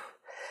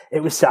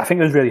was, I think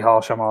it was really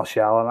harsh on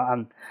Martial.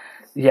 And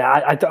yeah,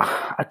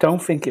 I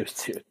don't think it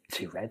was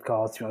two red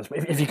cards, to be honest.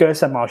 If you're going to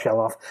send Martial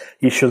off,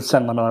 you should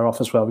send Lamela off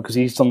as well because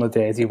he's done the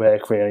dirty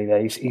work,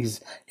 really. He's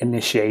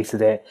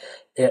initiated it.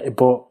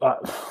 But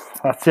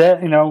that's it,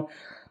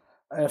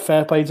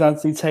 fair play to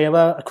Anthony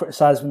Taylor. I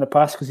criticised him in the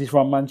past because he's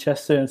from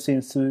Manchester and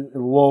seems to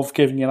love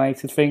giving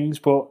United things,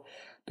 but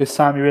This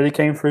time he really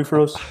came through for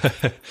us.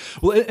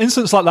 Well,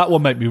 incidents like that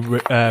one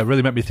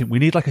really make me think we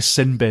need like a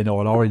sin bin or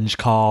an orange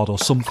card or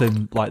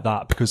something like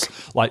that, because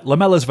like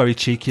Lamella's very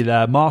cheeky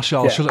there.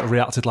 Martial shouldn't have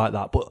reacted like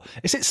that. But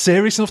is it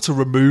serious enough to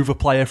remove a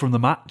player from the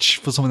match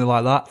for something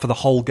like that for the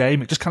whole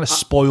game? It just kind of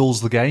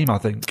spoils the game, I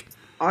think.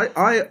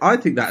 I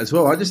think that as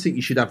well. I just think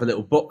you should have a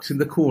little box in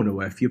the corner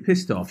where if you're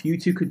pissed off, you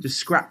two could just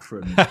scrap for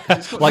a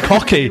minute. Like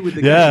hockey.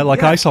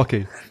 Ice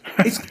hockey.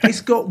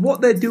 It's got what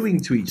they're doing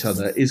to each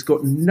other. It's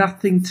got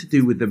nothing to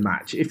do with the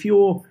match. If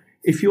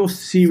you're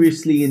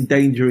seriously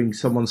endangering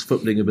someone's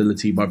footballing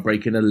ability by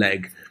breaking a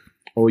leg,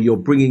 or you're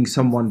bringing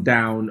someone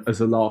down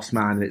as a last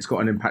man and it's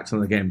got an impact on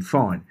the game,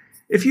 fine.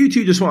 If you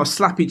two just want to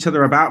slap each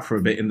other about for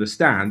a bit in the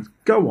stand,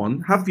 go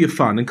on, have your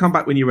fun, and come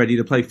back when you're ready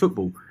to play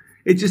football.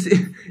 It's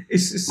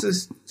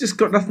just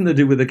got nothing to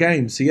do with the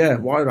game. So yeah,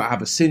 why not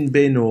have a sin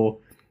bin, or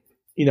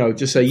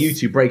just say you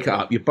two break it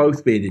up. You're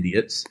both being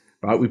idiots,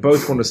 right? We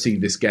both want to see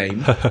this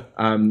game,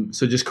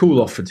 so just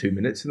cool off for 2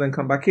 minutes and then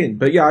come back in.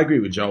 But yeah, I agree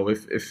with Joel.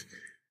 If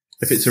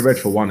it's a red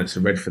for one, it's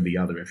a red for the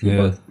other. If you're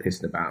both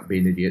pissed about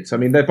being idiots, I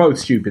mean, they're both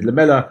stupid.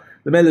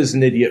 Lamella's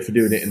an idiot for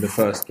doing it in the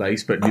first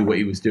place, but knew what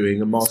he was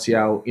doing, and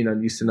Martial,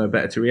 needs to know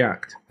better to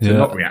react,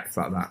 not react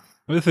like that.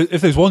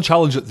 If there's one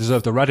challenge that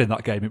deserved a red in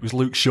that game, it was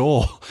Luke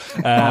Shaw.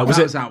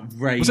 Was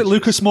outrageous. Was it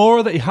Lucas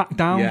Moura that he hacked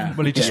down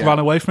when he just ran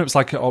away from it? It's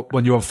like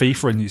when you're on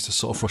FIFA and you're just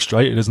sort of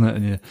frustrated, isn't it?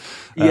 And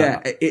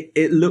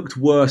it looked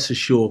worse as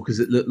Shaw because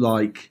it looked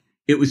like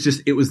it was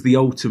the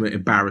ultimate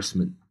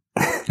embarrassment.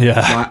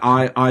 Yeah,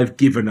 like, I've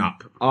given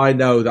up. I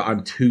know that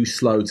I'm too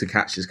slow to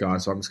catch this guy,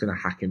 so I'm just going to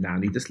hack him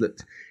down. He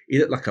looked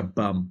like a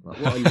bum. Like,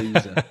 what a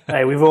loser.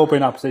 Hey, we've all been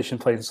in that position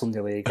playing Sunday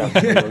League.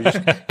 We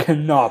just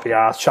cannot be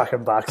arsed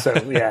tracking back. So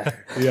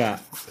yeah,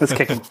 let's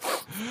kick him.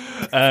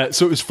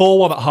 So it was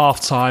 4-1 at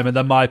half-time, and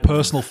then my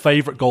personal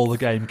favourite goal of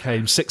the game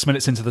came 6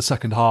 minutes into the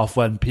second half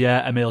when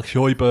Pierre-Emile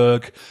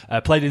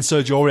Højbjerg played in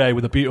Serge Aurier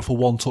with a beautiful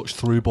one-touch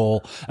through ball.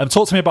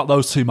 Talk to me about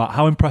those two, Matt.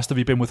 How impressed have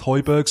you been with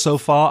Højbjerg so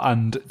far,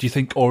 and do you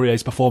think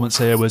Aurier's performance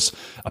here was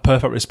a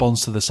perfect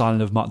response to the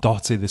signing of Matt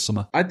Doherty this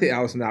summer? I think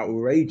that was an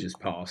outrageous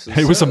pass.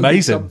 It was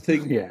amazing.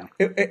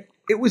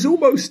 It was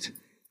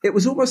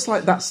almost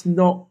like that's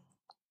not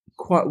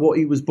quite what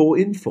he was brought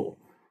in for.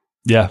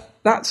 Yeah.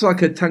 That's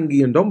like a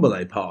Tanguy and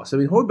Ndombele pass. I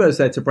mean, Højbjerg's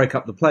there to break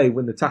up the play,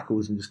 win the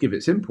tackles, and just give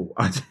it simple.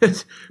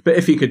 But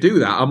if he could do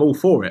that, I'm all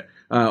for it.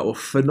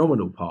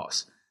 Phenomenal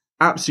pass.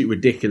 Absolutely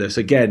ridiculous.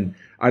 Again,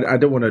 I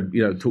don't want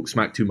to talk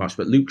smack too much,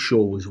 but Luke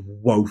Shaw was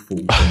woeful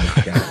in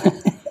that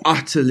game.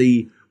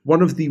 Utterly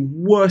one of the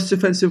worst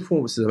defensive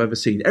performances I've ever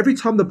seen. Every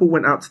time the ball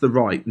went out to the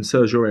right and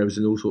Serge Aurier was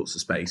in all sorts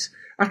of space,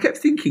 I kept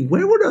thinking,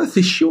 where on earth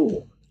is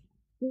Shaw?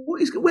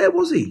 Where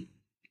was he?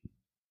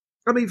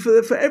 I mean,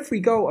 for every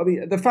goal, I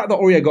mean, the fact that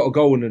Aurier got a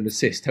goal and an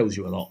assist tells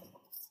you a lot.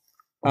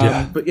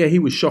 But yeah, he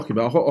was shocking.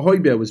 But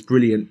Højbjerg was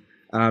brilliant.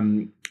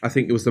 I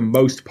think it was the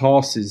most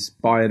passes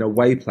by an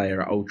away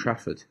player at Old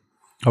Trafford.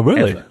 Oh,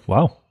 really? Ever.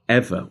 Wow.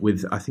 Ever.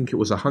 With, I think it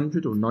was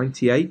 100 or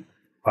 98.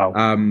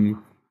 Wow.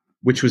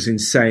 Which was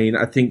insane.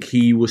 I think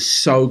he was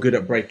so good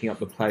at breaking up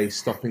the play,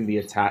 stopping the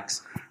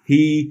attacks.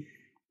 He,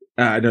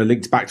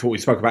 linked back to what we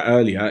spoke about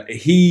earlier,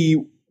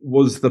 he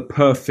was the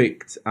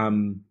perfect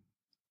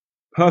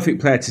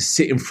player to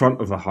sit in front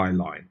of a high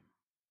line.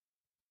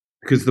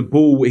 Because the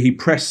ball, he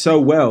pressed so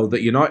well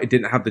that United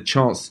didn't have the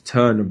chance to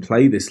turn and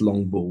play this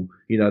long ball,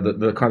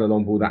 the kind of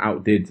long ball that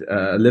outdid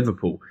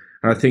Liverpool.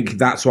 And I think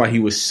that's why he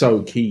was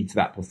so key to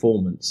that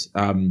performance,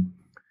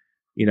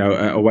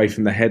 away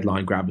from the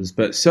headline grabbers.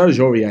 But Serge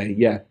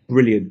Aurier,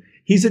 brilliant.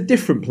 He's a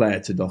different player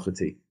to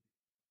Doherty.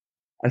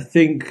 I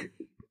think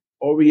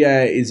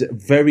Aurier is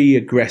very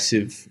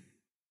aggressive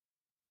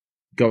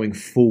going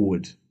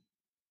forward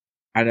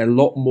and a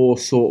lot more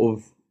sort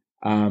of...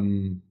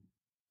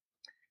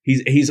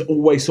 He's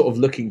always sort of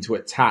looking to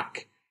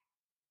attack,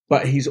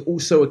 but he's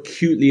also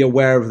acutely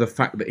aware of the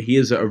fact that he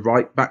is at a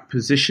right back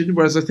position,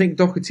 whereas I think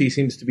Doherty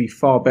seems to be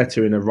far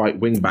better in a right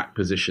wing back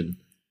position.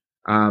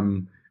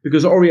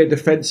 Because Aurier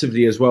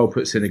defensively as well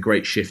puts in a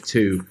great shift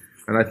too.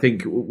 And I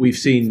think we've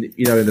seen,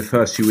 in the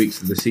first few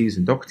weeks of the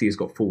season, Doherty has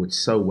got forward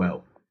so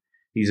well.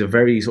 He's a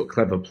very sort of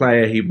clever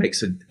player. He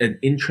makes an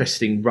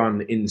interesting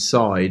run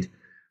inside,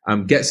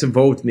 gets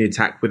involved in the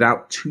attack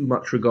without too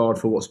much regard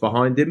for what's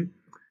behind him.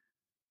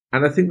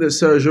 And I think that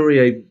Serge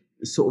Aurier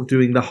is sort of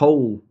doing the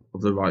whole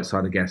of the right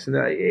side, I guess. And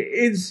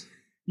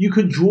you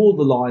could draw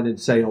the line and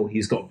say, oh,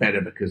 he's got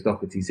better because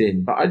Doherty's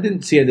in. But I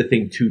didn't see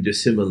anything too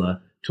dissimilar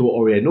to what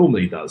Aurier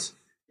normally does.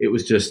 It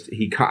was just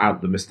he cut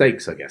out the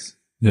mistakes, I guess.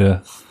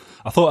 Yeah.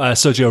 I thought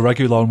Sergio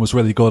Reguilon was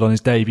really good on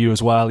his debut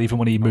as well, even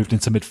when he moved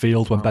into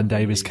midfield when Ben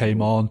Davies came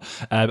on.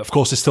 Of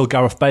course, there's still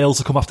Gareth Bale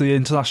to come after the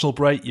international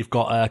break. You've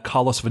got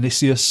Carlos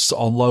Vinicius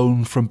on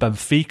loan from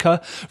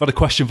Benfica. I've had a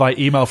question via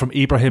email from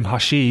Ibrahim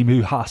Hashim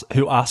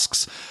who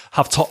asks,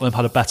 have Tottenham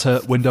had a better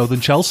window than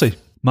Chelsea?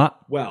 Matt?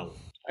 Well,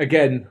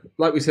 again,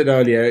 like we said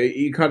earlier,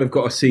 you kind of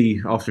got to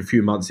see after a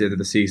few months at the end of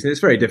the season. It's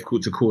very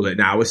difficult to call it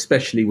now,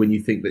 especially when you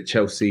think that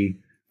Chelsea...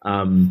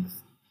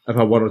 have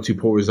had one or two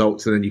poor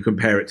results, and then you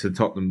compare it to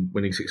Tottenham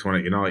winning 6-1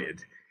 at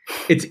United.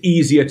 it's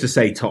easier to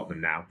say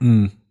Tottenham now.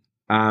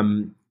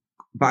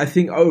 But I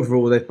think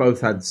overall they've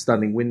both had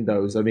stunning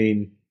windows. I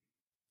mean,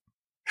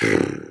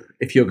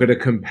 if you're going to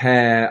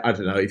compare, I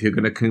don't know, if you're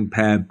going to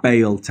compare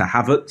Bale to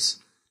Havertz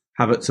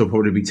will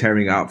probably be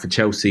tearing it out for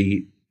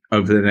Chelsea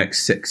over the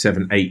next 6,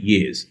 7, 8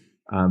 years.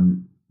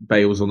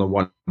 Bale's on a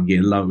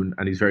 1-year loan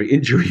and he's very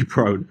injury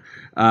prone.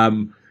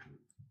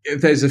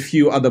 If there's a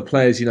few other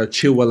players,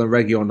 Chilwell and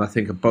Reguilon, I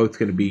think are both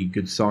going to be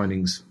good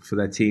signings for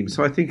their team.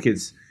 So I think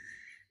it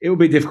will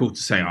be difficult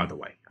to say either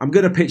way. I'm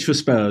going to pitch for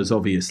Spurs,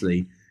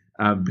 obviously,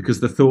 because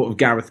the thought of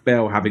Gareth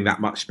Bale having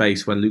that much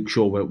space when Luke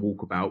Shaw went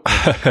walkabout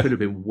could have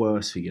been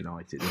worse for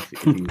United.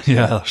 If he was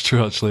yeah, that's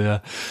true, actually,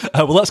 yeah.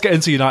 Well, let's get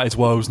into United's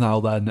woes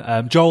now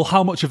then. Joel,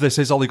 how much of this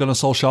is Ole Gunnar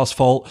Solskjaer's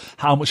fault?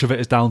 How much of it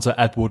is down to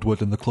Ed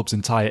Woodward and the club's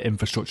entire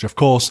infrastructure? Of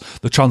course,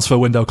 the transfer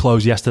window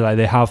closed yesterday.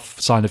 They have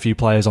signed a few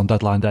players on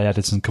deadline day,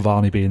 Edinson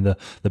Cavani being the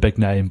big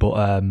name.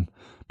 But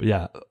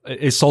yeah,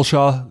 is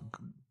Solskjaer,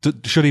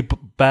 should he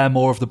bear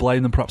more of the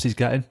blame than perhaps he's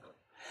getting?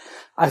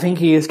 I think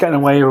he is getting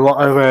away with a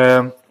lot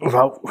of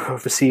without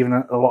receiving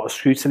a lot of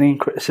scrutiny and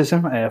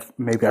criticism.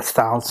 Maybe that's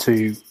down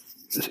to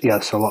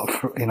a lot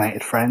of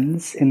United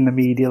friends in the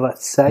media,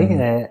 let's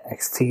say,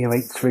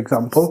 ex-teammates, for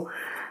example,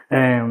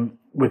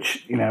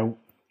 which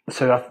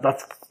so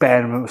that's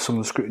bearing with some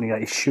of the scrutiny that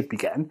he should be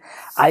getting.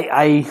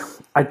 I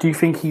do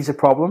think he's a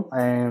problem.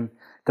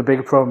 The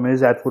bigger problem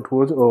is Ed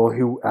Woodward or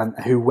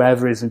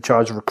whoever is in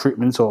charge of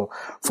recruitment or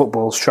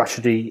football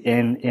strategy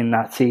in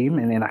that team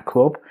and in that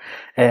club.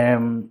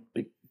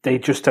 They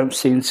just don't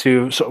seem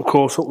to sort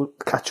of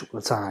catch up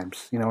with the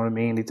times. You know what I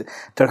mean? They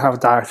don't have a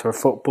director of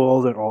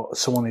football or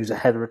someone who's a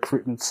head of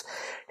recruitment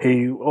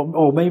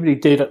or maybe they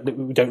do that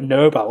we don't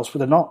know about, but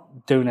they're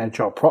not doing their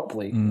job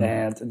properly.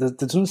 And there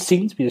doesn't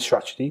seem to be a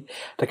strategy.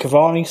 The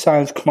Cavani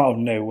signs come out of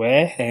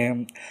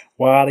nowhere.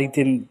 Why they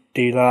didn't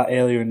do that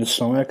earlier in the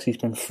summer, because he's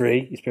been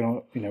free. He's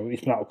been,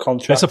 he's been out of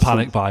contract. It's a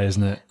panic buy,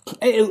 isn't it?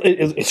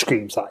 It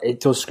screams that. It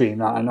does scream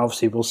that, and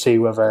obviously we'll see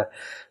whether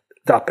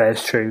that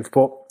bears truth.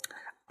 But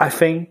I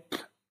think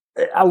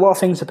a lot of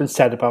things have been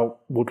said about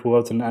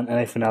Woodward and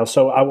anything else,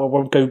 so I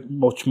won't go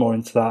much more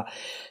into that.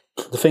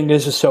 The thing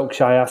is with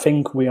Solskjaer, I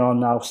think we are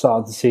now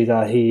starting to see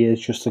that he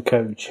is just a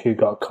coach who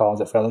got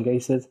Cardiff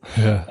relegated.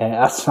 Yeah.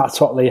 That's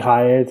what they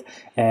hired.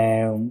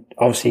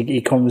 Obviously,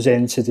 he comes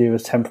in to do a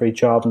temporary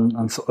job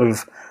and sort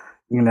of,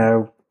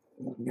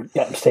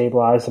 get him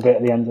stabilised a bit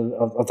at the end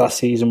of that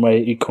season where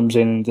he comes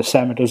in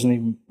December, doesn't he,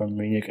 when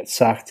Mourinho gets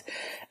sacked.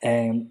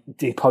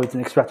 They probably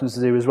didn't expect him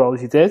to do as well as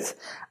he did,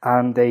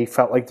 and they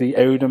felt like they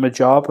owed him a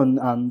job,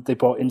 and they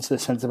bought into the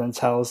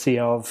sentimentality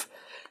of,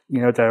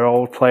 their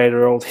old player,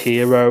 their old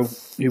hero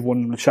who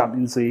won the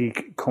Champions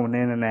League coming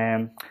in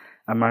and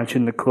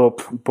managing the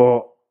club.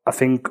 But I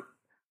think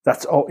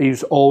he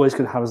was always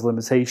going to have his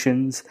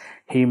limitations.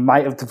 He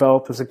might have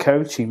developed as a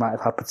coach. He might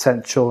have had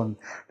potential, and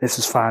this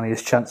is finally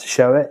his chance to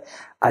show it.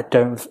 I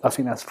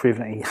think that's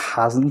proven that he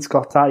hasn't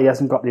got that. He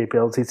hasn't got the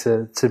ability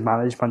to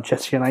manage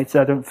Manchester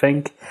United, I don't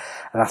think.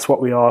 And that's what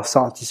we are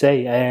starting to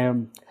see.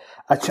 It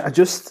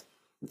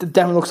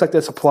definitely looks like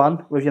there's a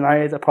plan with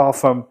United, apart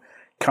from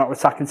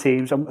counter-attacking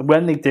teams. And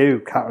when they do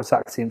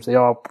counter-attack teams, they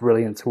are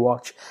brilliant to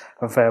watch,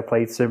 and fair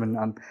play to them.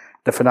 And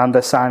the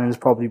Fernandes signing is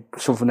probably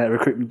something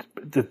that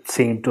the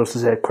team does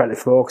deserve credit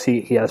for, because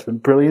he has been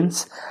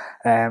brilliant.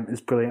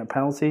 He's brilliant at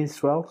penalties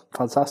as well.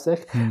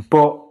 Fantastic.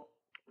 But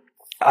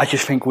I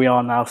just think we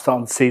are now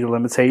starting to see the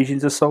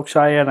limitations of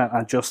Solskjaer, and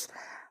I just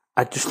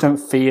don't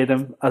fear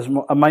them as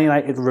much. Man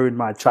United ruined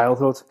my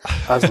childhood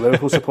as a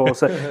Liverpool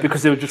supporter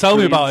because they were just... Tell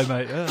me about it,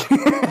 mate.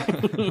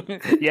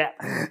 Yeah.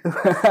 You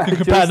can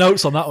compare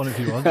notes on that one if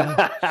you want.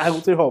 Yeah. I'll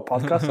do a whole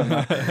podcast on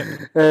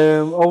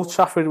that. Old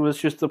Trafford was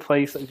just a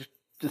place that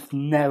just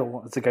never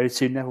wanted to go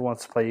to, never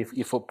wanted to play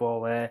your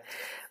football there.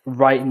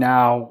 Right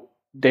now,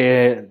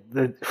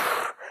 that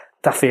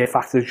fear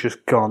factor is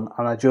just gone,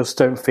 and I just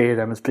don't fear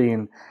them as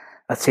being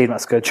a team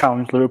that's going to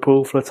challenge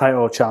Liverpool for the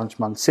title or challenge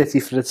Man City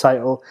for the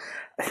title.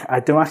 I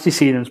don't actually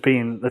see them as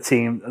being the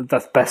team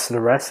that's best of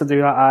the rest to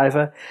do that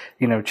either.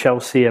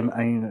 Chelsea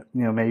and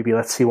maybe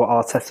let's see what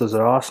Arteta does at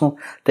Arsenal.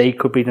 They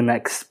could be the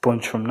next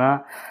bunch from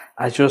that.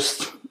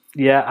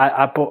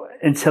 But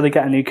until they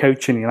get a new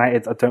coach in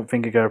United, I don't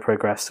think they're going to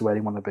progress to where they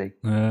want to be.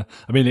 Yeah,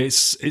 I mean, it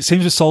seems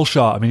with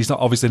Solskjaer, I mean, he's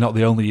obviously not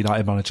the only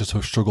United manager to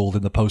have struggled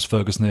in the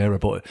post-Ferguson era,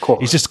 but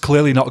he's just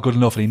clearly not good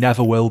enough, and he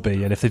never will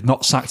be. And if they've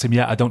not sacked him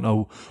yet, I don't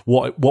know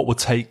what it would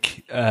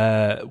take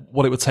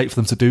for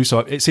them to do so.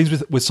 It seems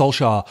with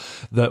Solskjaer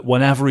that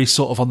whenever he's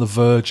sort of on the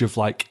verge of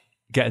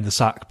getting the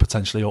sack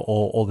potentially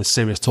or there's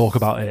serious talk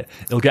about it,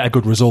 he'll get a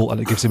good result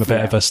and it gives him a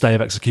bit of a stay of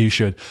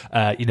execution.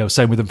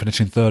 Same with them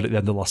finishing third at the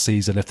end of last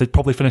season. If they'd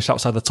probably finished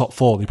outside the top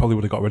four, they probably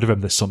would have got rid of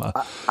him this summer.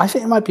 I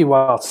think it might be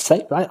wild to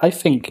say, but I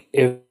think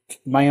if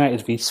Man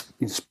United v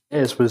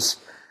Spurs was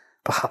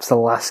perhaps the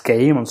last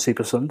game on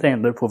Super Sunday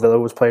and Liverpool Villa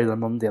was played on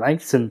Monday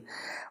night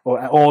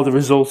or the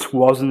result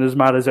wasn't as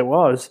mad as it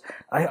was,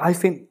 I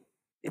think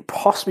it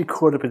possibly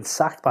could have been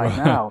sacked by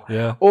now.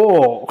 Yeah.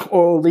 Or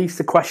at least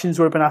the questions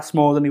would have been asked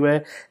more than they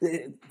were.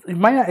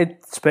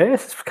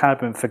 Spurs has kind of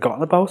been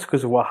forgotten about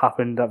because of what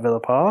happened at Villa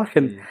Park.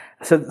 And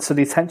so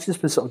the attention's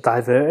been sort of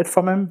diverted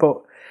from him.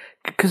 But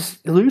because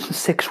losing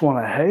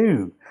 6-1 at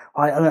home,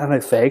 I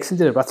know Ferguson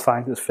did it, but that's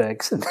fine, it was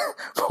Ferguson.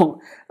 But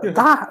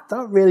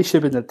that really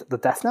should have been the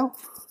death knell.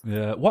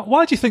 Yeah.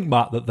 Why do you think,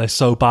 Matt, that they're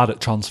so bad at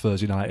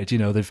transfers, United? You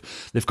know,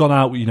 they've gone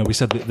out, you know, we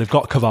said that they've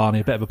got Cavani,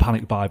 a bit of a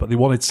panic buy, but they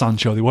wanted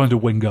Sancho, they wanted a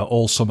winger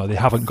all summer, they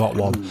haven't got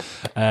one.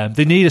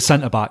 They need a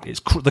centre-back.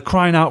 They're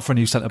crying out for a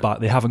new centre-back,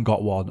 they haven't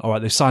got one. All right,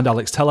 they've signed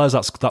Alex Tellez,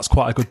 that's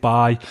quite a good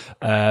buy.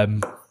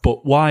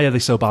 But why are they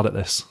so bad at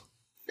this?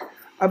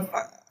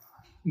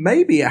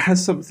 Maybe it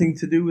has something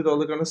to do with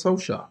Ole Gunnar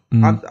Solskjaer.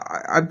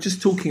 I'm just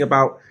talking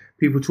about,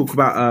 people talk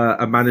about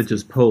a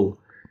manager's pull.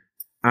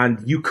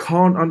 And you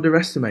can't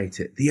underestimate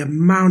it. The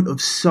amount of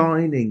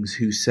signings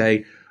who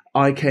say,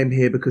 I came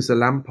here because of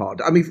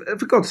Lampard. I mean,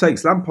 for God's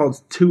sakes,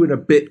 Lampard's 2 and a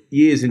bit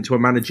years into a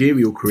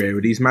managerial career,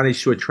 and he's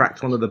managed to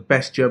attract one of the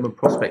best German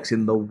prospects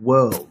in the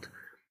world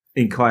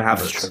in Kai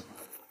Havertz.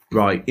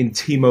 Right, in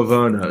Timo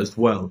Werner as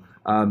well.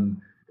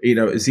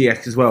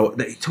 Ziyech as well.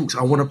 He talks,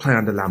 I want to play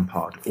under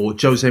Lampard. Or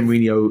Jose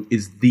Mourinho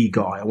is the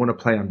guy. I want to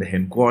play under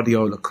him.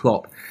 Guardiola,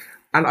 Klopp.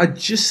 And I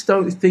just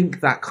don't think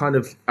that kind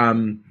of...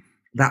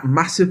 that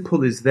massive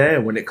pull is there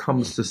when it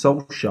comes to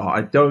Solskjaer. I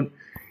don't.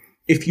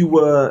 If you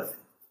were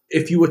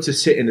to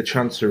sit in a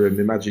transfer room,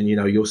 imagine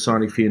you're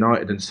signing for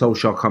United and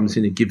Solskjaer comes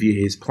in and give you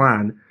his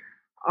plan.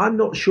 I'm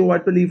not sure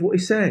I'd believe what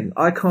he's saying.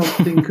 I can't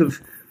think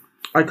of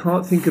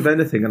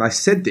anything. And I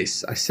said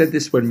this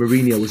when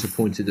Mourinho was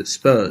appointed at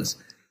Spurs.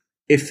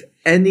 If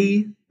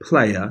any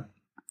player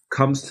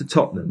comes to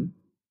Tottenham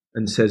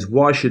and says,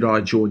 "Why should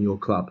I join your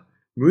club?"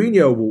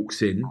 Mourinho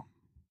walks in,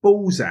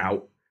 balls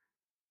out.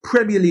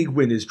 Premier League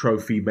winners'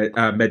 trophy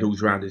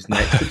medals around his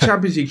neck, the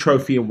Champions League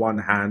trophy in one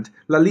hand,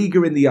 La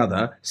Liga in the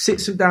other,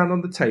 sits him down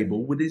on the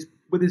table with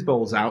his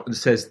balls out and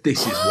says,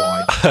 "This is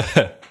why."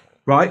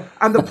 Right?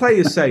 And the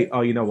players say,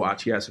 "Oh, you know what?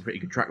 Actually, that's a pretty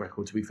good track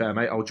record. To be fair,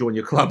 mate, I'll join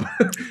your club."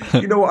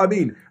 You know what I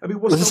mean?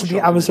 What's this the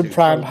Amazon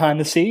Prime behind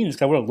the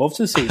scenes? I would have loved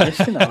to see this.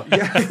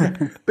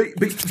 Yeah,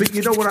 but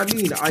you know what I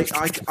mean.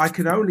 I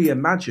can only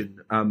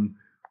imagine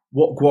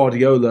what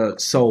Guardiola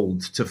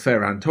sold to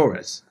Ferran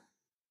Torres.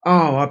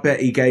 Oh, I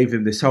bet he gave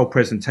him this whole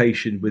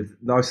presentation with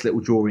nice little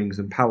drawings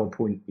and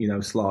PowerPoint,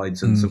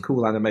 slides and some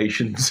cool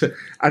animations.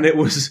 And it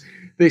was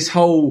this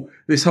whole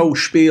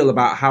spiel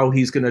about how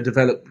he's going to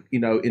develop,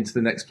 into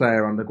the next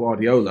player under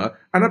Guardiola.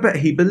 And I bet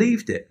he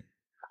believed it.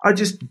 I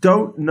just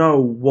don't know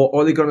what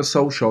Ole Gunnar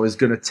Solskjaer is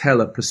going to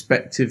tell a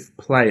prospective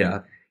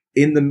player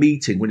in the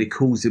meeting when he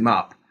calls him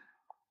up.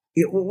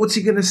 What's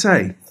he going to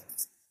say?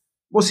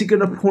 What's he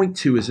going to point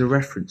to as a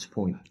reference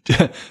point?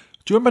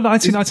 Do you remember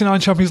 1999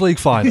 Champions League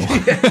final?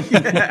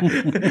 Yeah.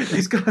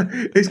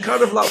 It's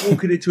kind of like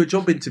walking into a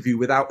job interview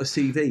without a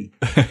CV.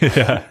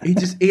 Yeah.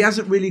 He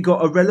hasn't really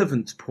got a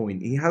relevance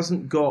point. He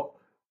hasn't got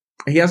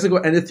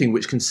anything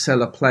which can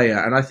sell a player.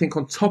 And I think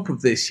on top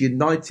of this,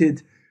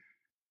 United,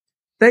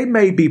 they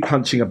may be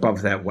punching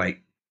above their weight.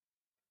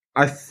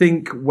 I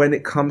think when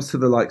it comes to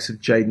the likes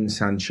of Jadon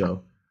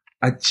Sancho,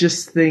 I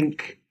just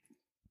think,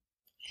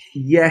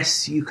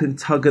 yes, you can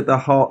tug at the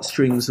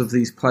heartstrings of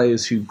these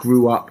players who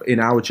grew up in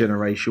our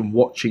generation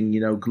watching,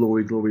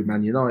 glory, glory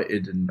Man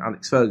United and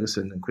Alex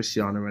Ferguson and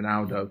Cristiano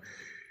Ronaldo.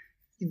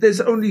 There's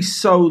only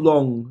so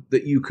long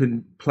that you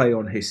can play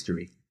on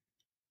history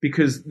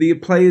because the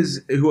players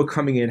who are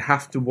coming in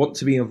have to want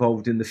to be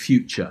involved in the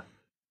future.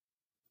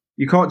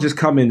 You can't just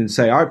come in and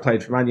say, I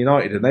played for Man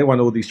United and they won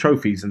all these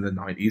trophies in the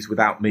 90s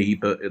without me,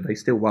 but they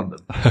still won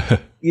them.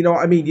 You know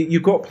what I mean?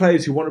 You've got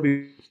players who want to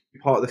be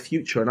part of the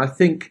future. And I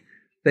think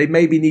they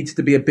maybe need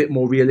to be a bit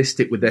more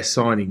realistic with their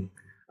signing,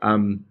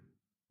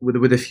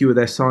 with a few of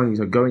their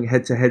signings. Going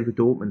head-to-head with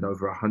Dortmund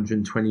over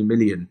 120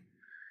 million.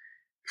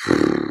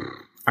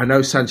 I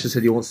know Sanchez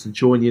said he wants to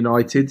join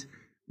United.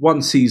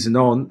 One season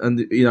on, and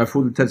for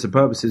all intents and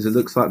purposes, it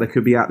looks like they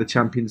could be out the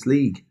Champions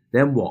League.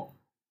 Then what?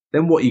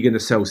 Then what are you going to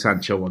sell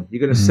Sancho on?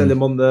 You're going to sell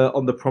him on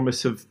the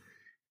promise of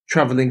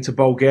travelling to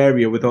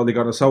Bulgaria with Ole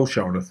Gunnar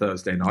Solskjaer on a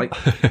Thursday night.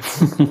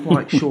 I'm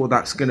quite sure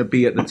that's going to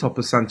be at the top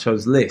of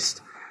Sancho's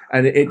list.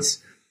 And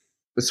it's...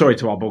 Sorry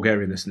to our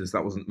Bulgarian listeners,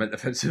 that wasn't meant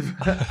offensive.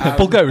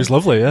 Bulgaria's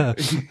lovely, yeah.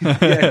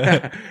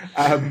 Yeah.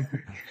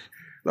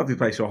 Lovely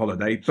place for a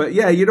holiday. But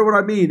yeah, you know what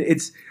I mean?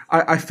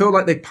 I feel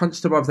like they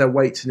punched above their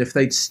weight, and if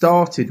they'd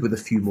started with a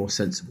few more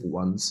sensible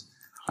ones,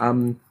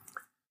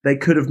 they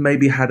could have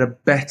maybe had a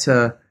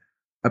better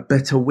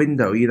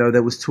window.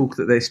 There was talk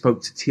that they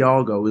spoke to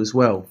Thiago as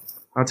well.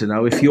 I don't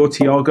know. If you're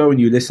Thiago and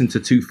you listen to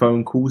 2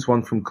 phone calls,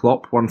 one from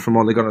Klopp, one from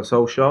Ole Gunnar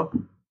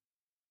Solskjaer,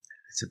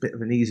 it's a bit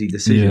of an easy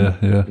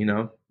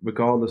decision,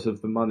 regardless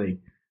of the money.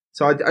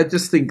 So I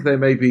just think they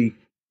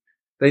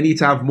need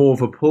to have more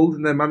of a pull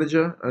than their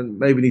manager and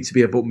maybe need to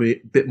be a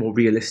bit more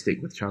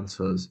realistic with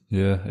transfers.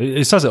 Yeah,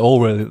 it says it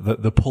all really,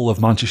 that the pull of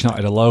Manchester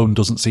United alone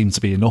doesn't seem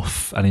to be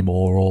enough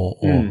anymore.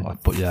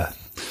 But yeah,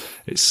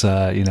 it's,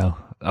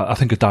 I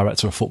think a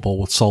director of football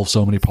would solve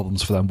so many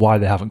problems for them. Why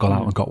they haven't gone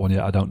out and got one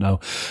yet, I don't know.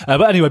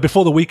 But anyway,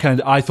 before the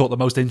weekend, I thought the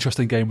most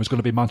interesting game was going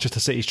to be Manchester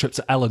City's trip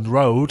to Elland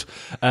Road.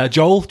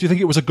 Joel, do you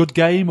think it was a good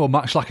game or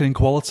match lacking in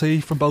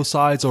quality from both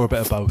sides, or a bit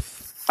of both?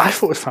 I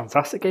thought it was a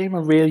fantastic game. I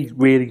really,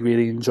 really,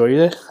 really enjoyed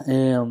it.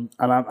 And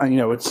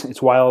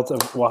it's wild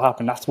of what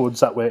happened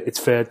afterwards. It's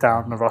third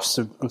down the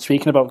roster. I'm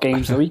speaking about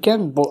games of the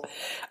weekend, but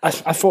I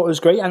thought it was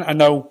great. And I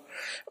know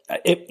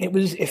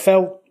it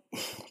felt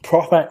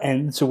proper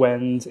end to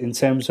end in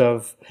terms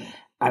of,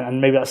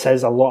 and maybe that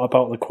says a lot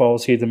about the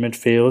quality of the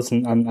midfield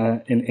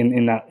and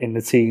in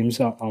the teams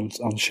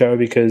on show,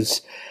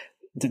 because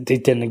they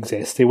didn't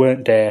exist. They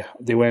weren't there.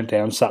 They weren't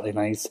there on Saturday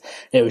night.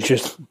 It was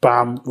just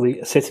bam.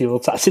 City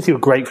were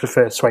great for the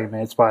first 20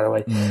 minutes, by the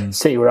way.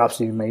 City were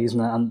absolutely amazing,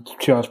 and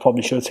to be honest,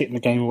 probably should have taken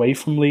the game away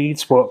from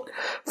Leeds. But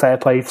fair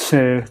play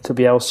to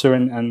Bielsa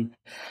and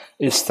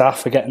his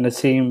staff for getting the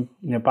team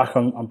back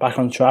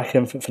on track,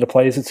 and for the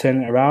players to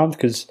turn it around,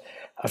 because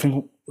I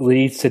think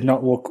Leeds did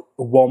not look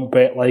one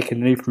bit like a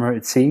new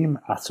promoted team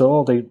at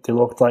all. They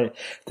looked like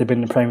they've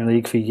been in the Premier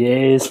League for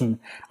years, and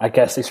I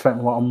guess they spent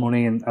a lot of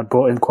money and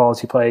brought in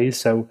quality players.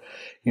 So,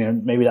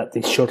 maybe that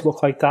they should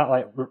look like that.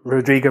 Like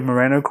Rodrigo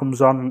Moreno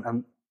comes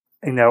on,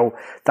 and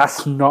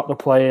that's not the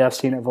player I've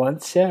seen at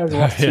Valencia over the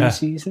last 2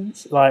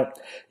 seasons. Like,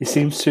 he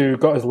seems to have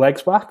got his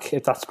legs back,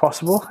 if that's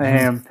possible.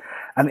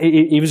 And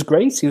he was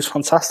great. He was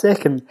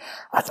fantastic, and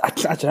I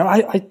don't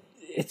know.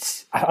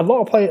 It's a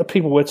lot of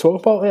people were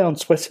talking about it on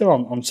Twitter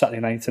on Saturday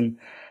night, and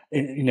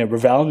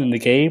reveling in the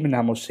game and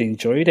how much they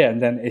enjoyed it,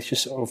 and then it's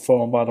just sort of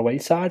fallen by the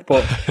wayside.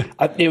 But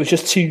it was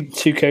just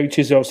two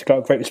coaches who obviously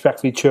got great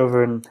respect for each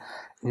other, and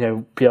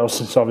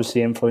Bielsa's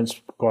obviously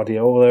influenced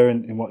Guardiola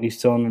in what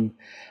he's done, and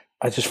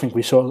I just think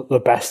we saw the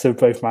best of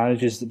both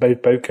managers,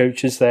 both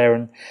coaches there,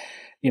 and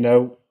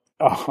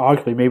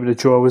arguably maybe the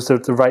draw was the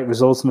right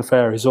result and the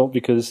fair result,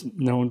 because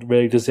no one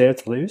really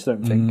deserved to lose, I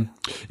don't think.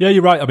 Yeah,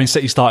 you're right. I mean,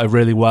 City started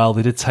really well.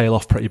 They did tail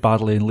off pretty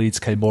badly, and Leeds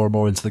came more and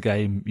more into the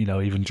game,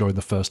 even during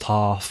the first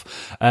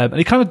half. And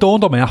it kind of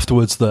dawned on me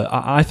afterwards that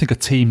I think a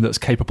team that's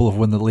capable of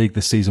winning the league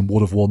this season would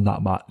have won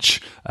that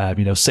match.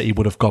 City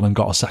would have gone and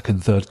got a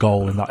second, third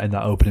goal in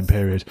that opening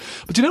period.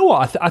 But do you know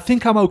what? I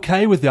think I'm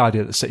okay with the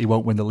idea that City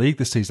won't win the league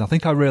this season. I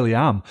think I really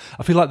am.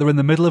 I feel like they're in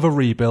the middle of a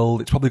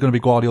rebuild. It's probably going to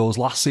be Guardiola's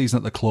last season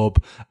at the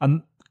club, and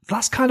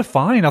that's kind of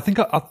fine. I think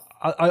I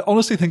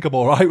honestly think I'm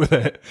all right with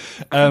it.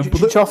 Do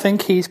you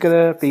think he's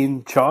going to be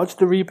in charge of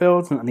the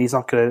rebuild, and he's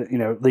not going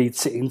to, lead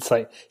City into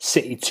like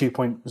City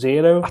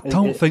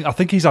 2.0? I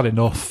think he's had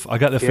enough. I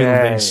get the feeling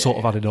that he's sort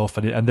of had enough,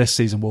 and this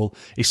season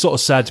he sort of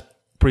said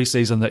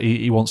pre-season that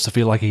he wants to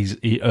feel like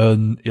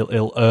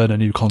he'll earn a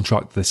new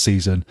contract this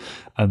season,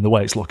 and the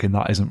way it's looking,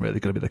 that isn't really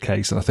going to be the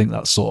case. And I think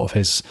that's sort of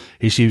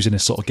he's using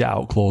his sort of get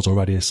out clause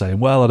already, as saying,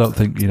 well, I don't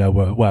think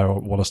we're where I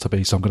want us to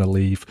be, so I'm going to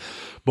leave.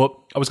 But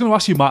I was going to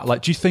ask you, Matt,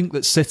 do you think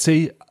that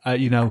City, are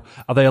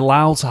they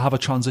allowed to have a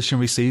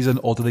transitionary season,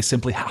 or do they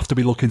simply have to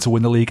be looking to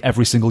win the league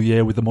every single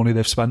year with the money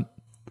they've spent?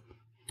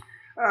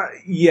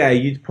 Yeah,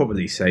 you'd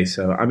probably say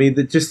so. I mean,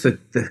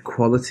 the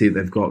quality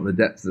they've got, the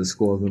depth of the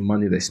squad, the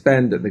money they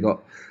spend, they've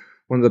got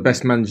one of the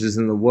best managers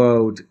in the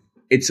world.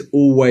 It's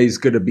always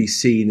going to be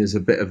seen as a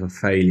bit of a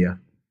failure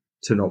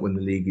to not win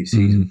the league each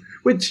season,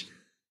 which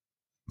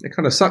it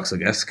kind of sucks, I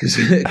guess, because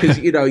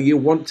you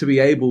want to be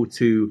able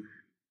to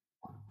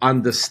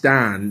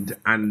understand,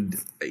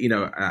 and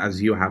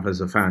as you have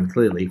as a fan,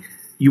 clearly,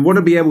 you want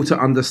to be able to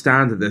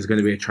understand that there's going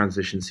to be a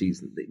transition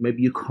season. That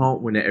maybe you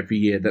can't win it every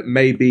year. That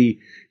maybe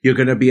you're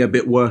going to be a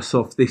bit worse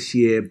off this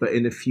year, but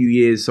in a few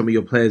years, some of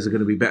your players are going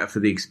to be better for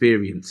the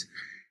experience.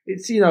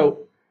 It's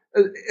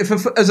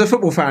as a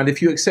football fan, if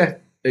you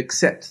accept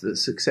that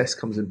success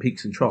comes in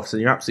peaks and troughs,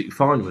 then you're absolutely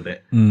fine with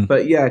it.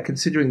 But yeah,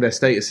 considering their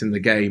status in the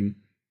game,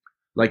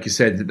 like you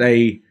said,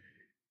 they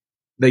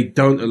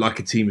don't look like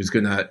a team who's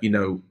going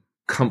to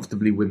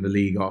comfortably win the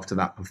league after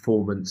that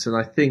performance. And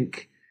I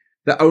think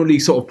the only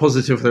sort of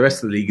positive for the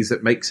rest of the league is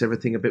it makes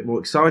everything a bit more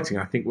exciting.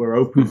 I think we're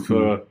open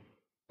for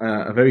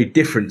a very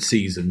different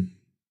season,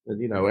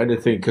 and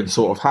anything can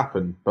sort of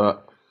happen.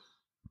 But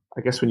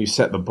I guess when you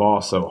set the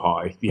bar so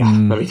high, I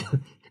mean,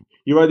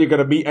 you're either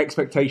going to meet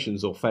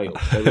expectations or fail.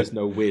 There is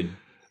no win.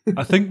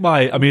 I think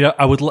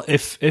I would,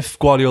 if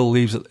Guardiola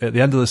leaves at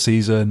the end of the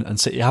season and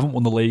City haven't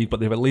won the league, but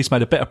they've at least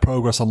made a bit of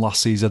progress on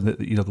last season, that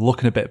they're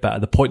looking a bit better,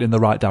 they're pointing in the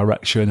right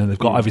direction, and they've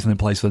got everything in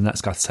place for the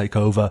next guy to take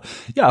over.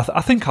 Yeah,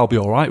 I think I'll be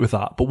all right with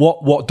that. But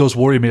what does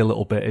worry me a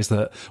little bit is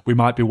that we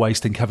might be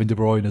wasting Kevin De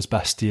Bruyne's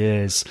best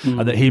years,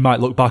 and that he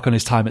might look back on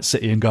his time at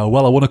City and go,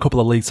 well, I won a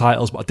couple of league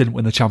titles, but I didn't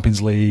win the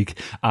Champions League,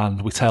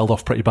 and we tailed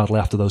off pretty badly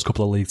after those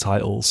couple of league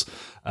titles.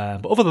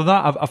 But other than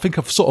that, I think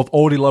I've sort of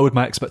already lowered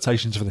my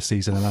expectations for the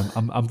season, and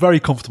I'm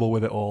very comfortable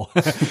with it all.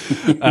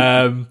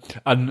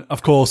 And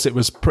of course, it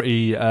was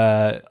pretty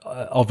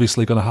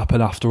obviously going to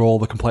happen after all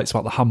the complaints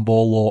about the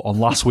handball law on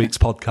last week's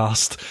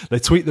podcast. They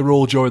tweaked the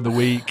rule during the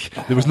week.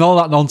 There was none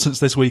of that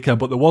nonsense this weekend,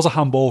 but there was a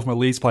handball from a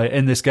Leeds player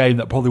in this game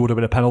that probably would have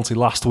been a penalty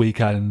last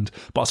weekend.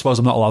 But I suppose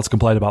I'm not allowed to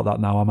complain about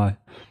that now, am I?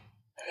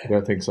 I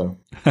don't think so.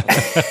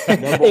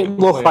 It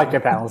looked like a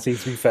penalty,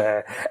 to be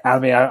fair. I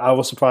mean, I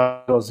was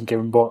surprised it wasn't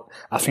given, but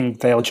I think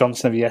Dale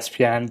Johnson of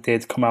ESPN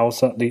did come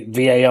out, the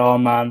VAR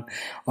man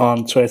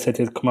on Twitter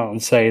did come out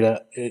and say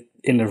that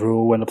in the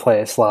rule, when the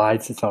player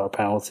slides, it's not a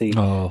penalty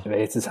if it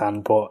hits his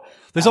hand. But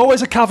there's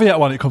always a caveat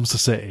when it comes to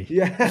City.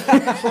 Yeah.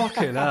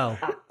 Fucking hell.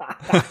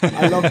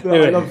 I love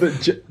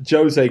that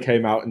Jose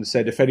came out and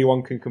said if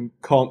anyone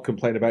can't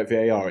complain about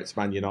VAR, it's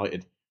Man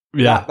United.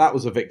 Yeah, that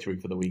was a victory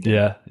for the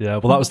weekend. Yeah.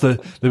 Well, there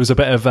was a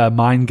bit of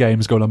mind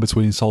games going on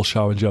between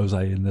Solskjaer and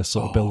Jose in this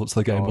sort of build up to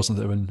the game, wasn't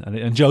there?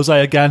 And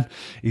Jose again,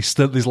 he's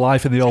still his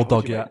life in the old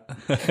dog yet.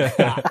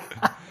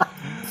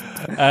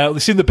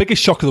 We've seen the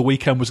biggest shock of the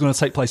weekend was going to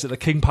take place at the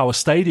King Power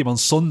Stadium on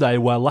Sunday,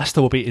 where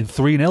Leicester were beaten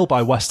 3-0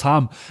 by West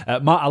Ham.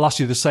 Matt, I'll ask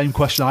you the same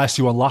question I asked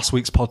you on last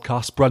week's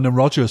podcast. Brendan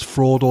Rodgers,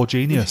 fraud or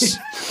genius?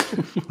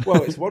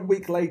 Well, it's 1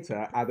 week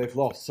later and they've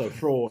lost, so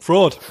fraud.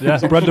 Fraud, yeah.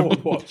 Brendan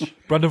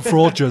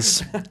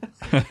Fraudgers.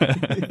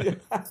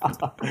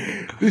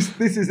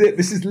 This is it.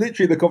 This is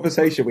literally the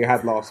conversation we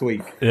had last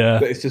week. Yeah.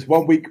 That it's just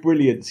 1 week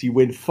brilliance. You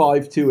win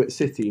 5-2 at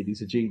City and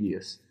he's a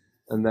genius.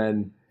 And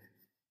then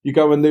you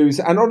go and lose.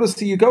 And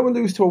honestly, you go and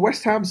lose to a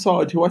West Ham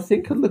side who I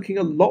think are looking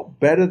a lot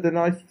better than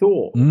I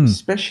thought,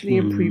 especially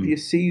in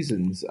previous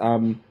seasons.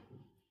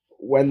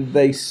 When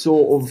they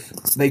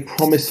they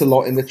promise a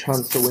lot in the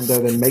transfer window,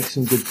 they make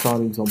some good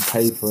signings on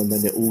paper, and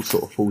then it all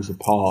sort of falls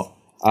apart.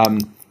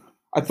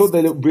 I thought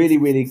they looked really,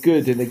 really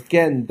good. And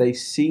again, they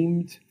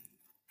seemed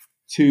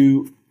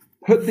to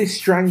put this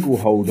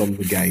stranglehold on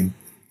the game.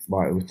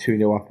 Right, it was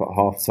 2-0 up at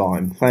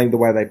half-time, playing the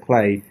way they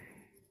play.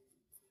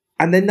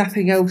 And then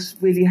nothing else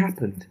really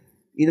happened.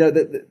 You know,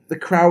 the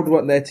crowd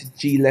weren't there to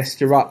G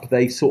Leicester up.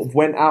 They sort of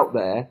went out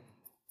there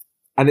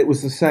and it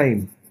was the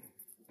same.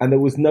 And there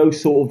was no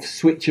sort of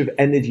switch of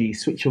energy,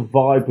 switch of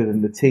vibe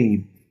within the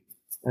team.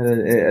 And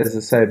then, as I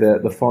say,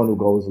 the final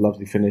goal was a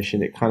lovely finish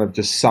and it kind of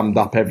just summed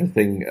up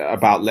everything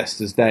about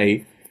Leicester's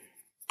day.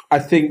 I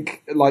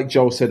think, like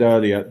Joel said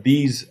earlier,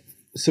 these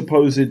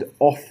supposed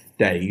off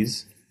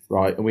days,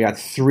 right, and we had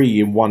 3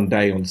 in one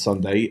day on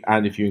Sunday,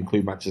 and if you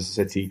include Manchester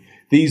City,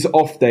 these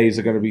off days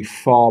are going to be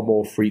far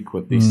more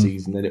frequent this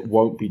season, and it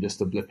won't be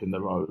just a blip in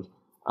the road.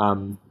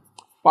 But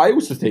I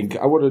also think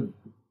I want to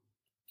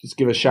just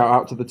give a shout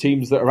out to the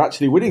teams that are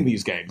actually winning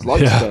these games,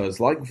 like Spurs,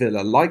 like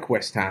Villa, like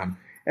West Ham.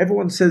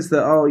 Everyone says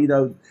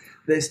that,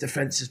 this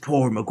defence is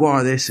poor, and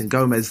Maguire this, and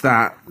Gomez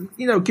that.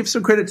 Give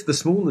some credit to the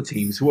smaller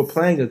teams who are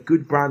playing a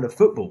good brand of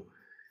football.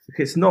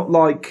 It's not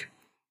like,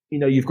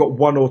 you've got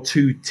 1 or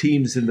 2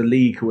 teams in the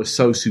league who are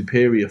so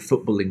superior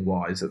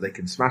footballing-wise that they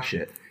can smash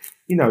it.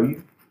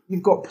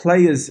 You've got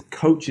players,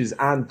 coaches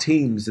and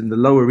teams in the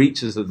lower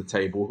reaches of the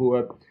table who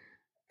are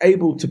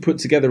able to put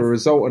together a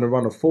result and a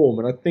run of form.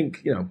 And I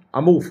think,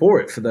 I'm all for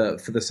it for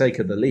the sake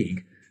of the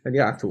league. And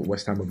I thought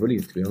West Ham were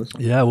brilliant, to be honest.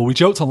 Yeah, well, we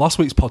joked on last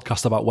week's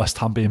podcast about West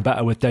Ham being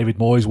better with David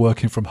Moyes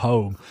working from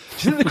home. Do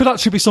you think there could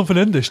actually be something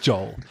in this,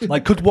 Joel?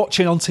 Like, could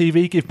watching on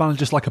TV give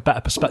managers like a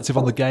better perspective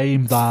on the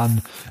game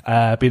than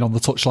being on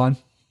the touchline?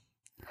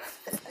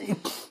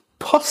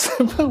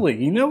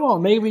 Possibly. You know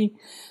what? Maybe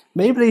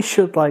they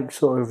should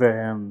sort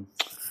of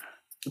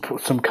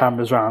put some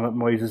cameras around at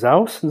Moyes'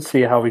 house and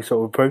see how he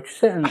sort of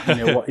approaches it and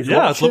what he's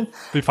watching. It'd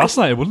be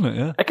fascinating, wouldn't it?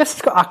 Yeah. I guess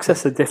he's got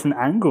access to different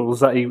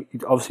angles that he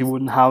obviously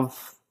wouldn't have.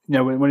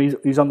 When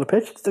he's on the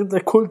pitch, there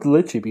could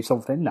literally be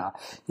something in that.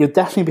 You'll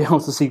definitely be able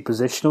to see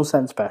positional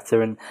sense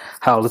better and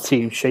how the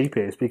team's shape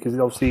is, because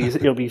obviously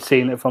he'll be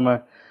seeing it from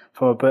a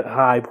bit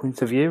high point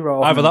of view.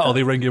 Either that or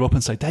they ring him up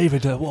and say,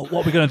 David, what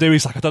are we going to do?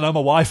 He's like, I don't know, my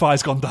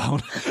Wi-Fi's gone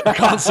down. I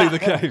can't see the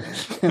game.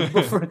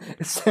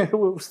 It's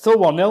still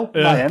 1-0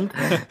 my end.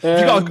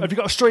 Have you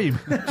got a stream?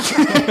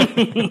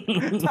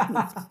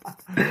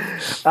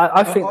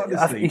 I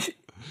think...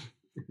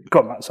 Go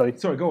on, Matt, sorry.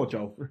 Sorry, go on,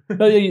 Joel.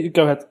 No,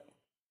 go ahead.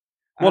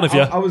 One of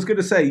you. I was going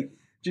to say,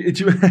 do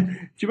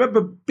you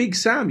remember Big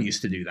Sam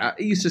used to do that?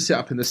 He used to sit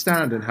up in the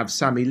stand and have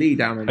Sammy Lee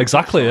down on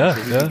exactly, so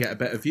he could get a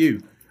better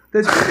view.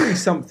 There's probably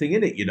something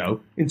in it,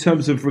 in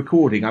terms of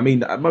recording. I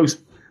mean,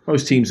 most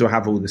teams will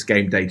have all this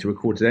game data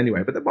recorded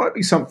anyway, but there might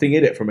be something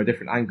in it from a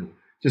different angle.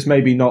 Just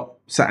maybe not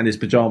sat in his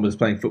pajamas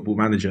playing Football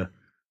Manager.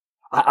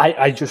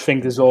 I just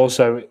think there's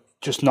also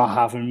just not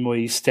having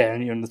Moyes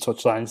staring at you on the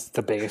touchline is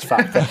the biggest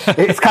factor.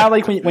 It's kind of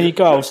like when you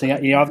go out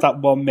and you have that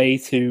one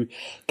mate who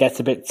gets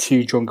a bit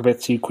too drunk a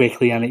bit too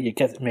quickly, and you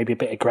get maybe a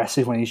bit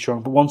aggressive when he's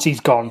drunk. But once he's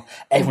gone,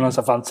 everyone has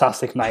a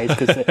fantastic night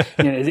because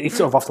it's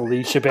sort of off the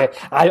leash a bit.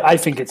 I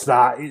think it's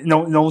that. No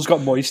one's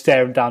got Moyes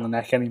staring down the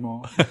neck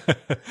anymore.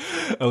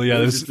 Oh yeah,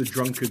 this is the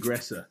drunk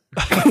aggressor.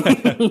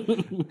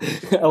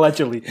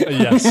 Allegedly.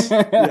 Yes.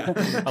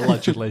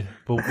 Allegedly.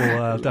 But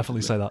we'll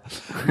definitely say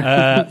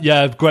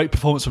that. Great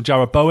performance from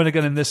Jarrod Bowen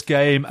again in this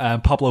game.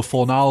 Pablo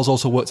Fornals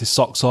also worked his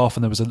socks off,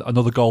 and there was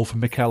another goal from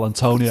Mikel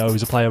Antonio,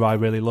 who's a player I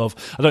really love.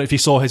 I don't know if you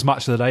saw his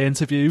Match of the Day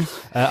interview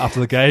after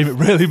the game. It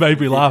really made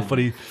me laugh, but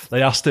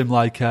they asked him,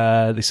 like,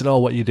 they said,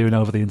 what are you doing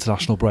over the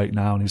international break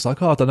now? And he's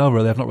like, I don't know,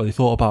 really. I've not really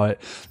thought about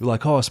it. They were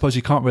like, I suppose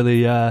you can't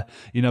really,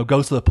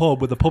 go to the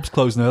pub with the pubs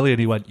closing early. And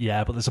he went,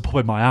 yeah, but there's a pub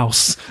in my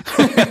house.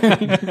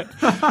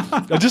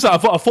 I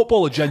thought a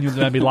footballer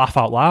genuinely made me laugh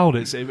out loud.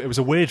 It was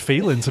a weird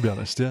feeling, to be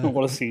honest. Yeah.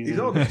 What a season.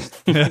 One of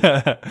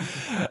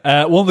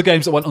the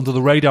games that went under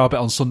the radar a bit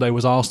on Sunday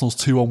was Arsenal's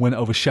 2-1 win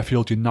over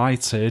Sheffield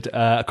United.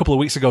 A couple of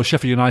weeks ago,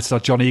 Sheffield United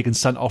had John Egan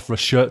sent off for a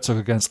shirt tuck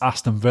against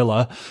Aston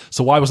Villa.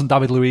 So why wasn't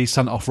David Luiz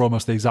sent off for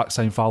almost the exact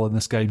same foul in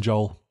this game,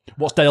 Joel?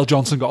 What's Dale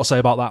Johnson got to say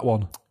about that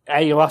one?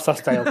 Hey, you'll have to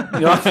ask Dale.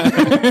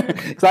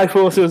 Because I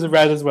thought it was a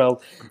red as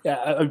well.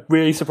 Yeah, I'm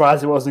really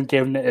surprised it wasn't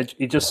given it.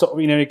 You just sort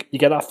of, you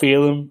get that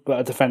feeling that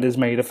a defender's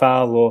made a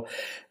foul or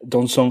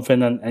done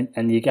something,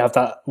 and you have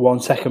that 1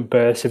 second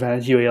burst of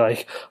energy where you're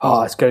like,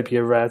 it's going to be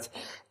a red.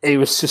 It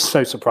was just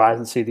so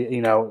surprising to see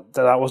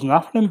that wasn't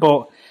happening.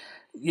 But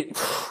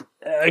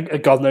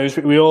God knows,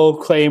 we all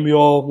claim we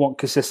all want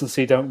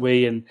consistency, don't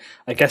we? And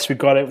I guess we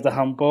got it with the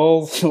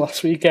handball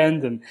last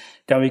weekend, and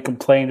then we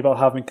complained about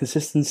having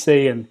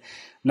consistency, and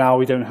now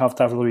we don't have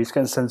David Luiz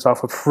getting sent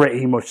off for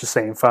pretty much the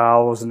same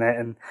foul, wasn't it?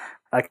 And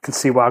I can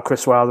see why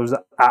Chris Wilder was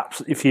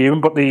absolutely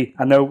fuming. But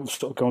I know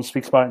we'll go and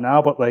speak about it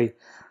now, but the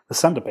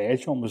Sander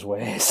Berge one was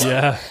worse.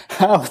 Yeah.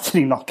 How did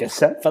he not get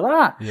sent for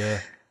that? Yeah.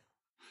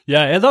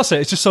 Yeah, that's it.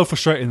 It's just so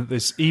frustrating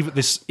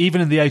that even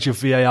in the age of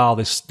VAR,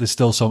 there's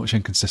still so much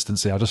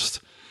inconsistency.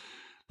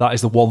 That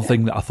is the one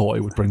thing that I thought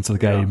it would bring to the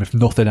game, if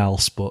nothing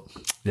else. But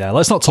yeah,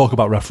 let's not talk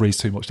about referees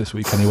too much this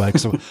week anyway,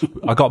 because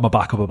I got my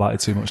back up about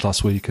it too much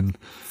last week, and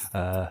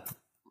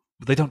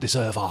they don't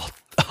deserve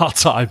our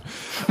time.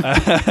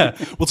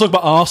 We'll talk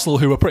about Arsenal,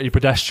 who were pretty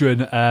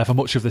pedestrian for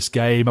much of this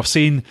game. I've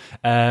seen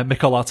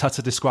Mikel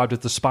Arteta described as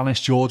the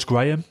Spanish George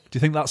Graham. Do you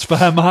think that's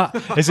fair, Matt?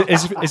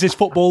 Is his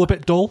football a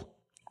bit dull?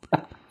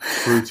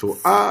 Brutal.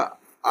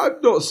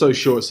 I'm not so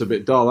sure it's a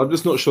bit dull. I'm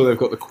just not sure they've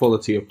got the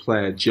quality of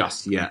player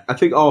just yet. I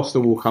think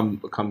Arsenal will come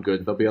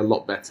good. They'll be a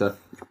lot better.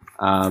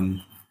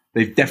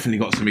 They've definitely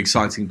got some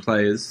exciting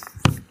players.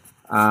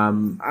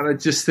 And I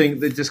just think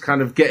they're just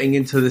kind of getting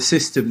into the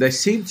system. They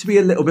seem to be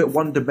a little bit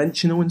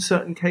one-dimensional in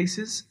certain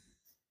cases.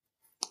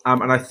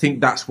 And I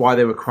think that's why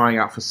they were crying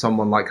out for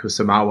someone like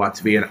Husamawa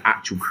to be an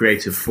actual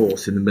creative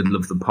force in the middle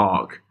of the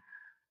park.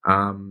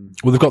 Well,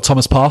 they've got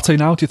Thomas Partey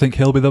now. Do you think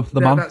he'll be the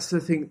man? That's the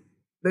thing.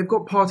 They've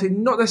got Partey,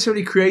 not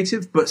necessarily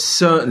creative, but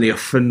certainly a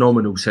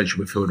phenomenal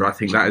central midfielder. I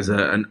think that is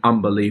an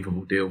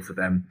unbelievable deal for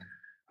them,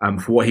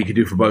 for what he could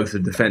do for both the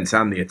defence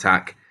and the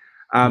attack.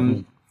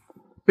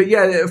 But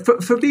yeah,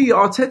 for me,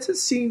 Arteta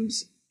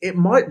seems, it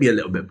might be a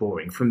little bit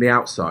boring from the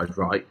outside,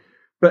 right?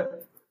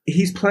 But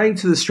he's playing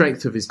to the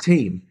strength of his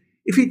team.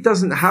 If he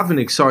doesn't have an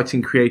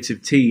exciting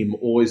creative team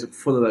or is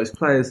full of those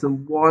players,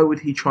 then why would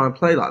he try and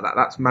play like that?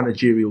 That's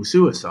managerial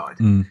suicide.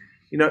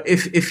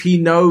 If he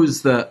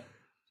knows that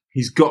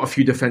he's got a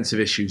few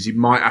defensive issues, he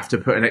might have to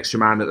put an extra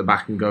man at the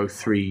back and go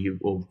 3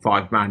 or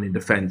 5 man in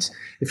defence.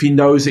 If he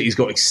knows that he's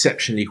got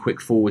exceptionally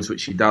quick forwards,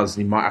 which he does,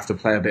 and he might have to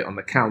play a bit on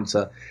the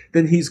counter,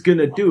 then he's going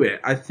to do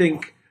it. I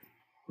think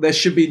there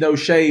should be no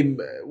shame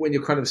when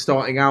you're kind of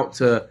starting out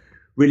to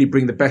really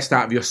bring the best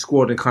out of your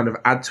squad and kind of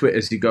add to it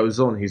as he goes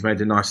on. He's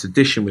made a nice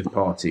addition with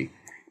Partey.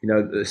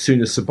 As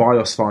soon as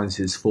Ceballos finds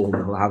his form,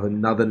 he'll have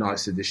another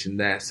nice addition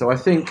there. So I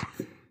think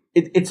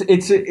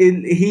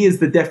he is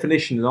the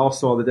definition, and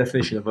Arsenal are the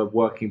definition of a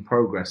work in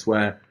progress,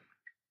 where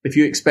if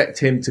you expect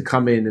him to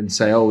come in and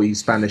say, he's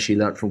Spanish, he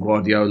learnt from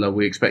Guardiola,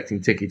 we're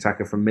expecting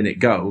tiki-taka from minute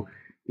go,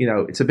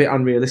 it's a bit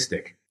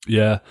unrealistic.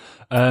 Yeah,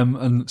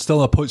 and still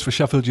no points for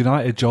Sheffield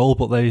United, Joel,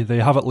 but they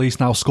have at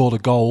least now scored a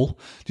goal.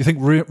 Do you think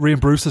Ryan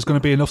Brewster's going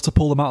to be enough to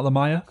pull them out of the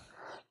mire?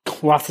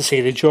 We'll have to see.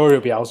 The jury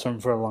will be out on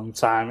him for a long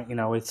time.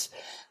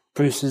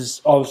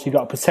 Bruce's obviously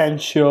got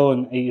potential,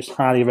 and he's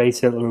highly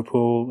rated at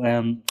Liverpool,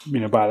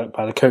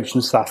 by the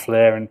coaching staff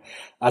there. And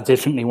I did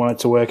think he wanted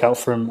to work out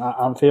for him at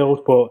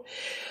Anfield, but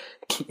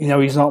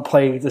he's not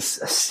played a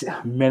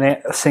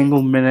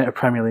single minute of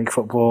Premier League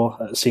football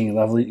at senior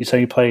level. So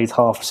he played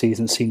half a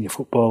season senior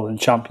football and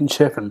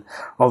Championship, and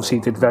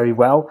obviously did very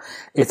well.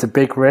 It's a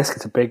big risk.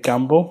 It's a big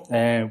gamble.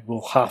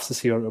 We'll have to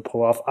see what he'll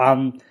pull off.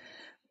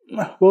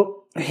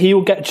 He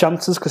will get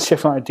chances because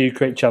Sheffield United do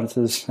create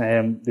chances.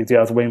 They do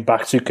have the wing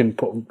backs who can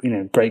put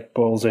break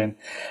balls in.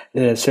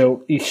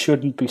 So he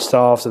shouldn't be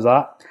starved of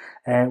that.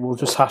 We'll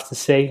just have to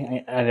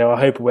see. I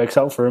hope it works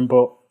out for him,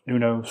 but who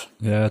knows?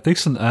 Yeah,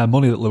 decent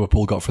money that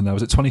Liverpool got from there.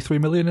 Was it 23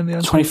 million in the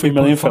end? 23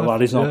 million for a lad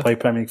who's not played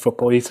Premier League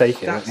football. You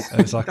take it.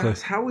 Exactly.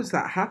 How has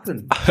that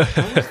happened?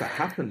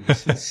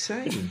 It's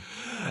insane.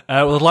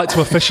 Well, I'd like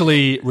to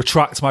officially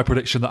retract my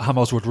prediction that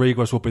James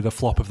Rodriguez would be the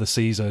flop of the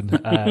season.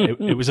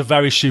 It was a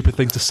very stupid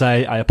thing to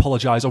say. I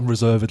apologise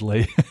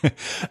unreservedly.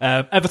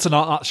 Everton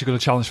aren't actually going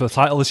to challenge for the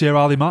title this year,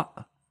 are they, Matt?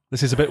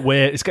 This is a bit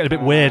weird. It's getting a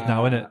bit weird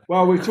now, isn't it?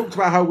 Well, we've talked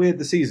about how weird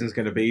the season's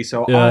going to be,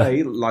 so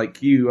I,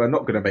 like you, are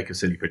not going to make a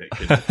silly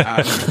prediction.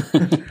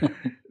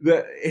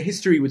 the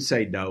history would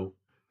say no.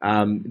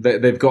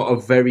 They've got a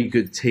very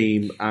good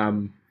team.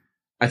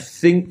 I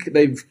think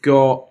they've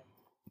got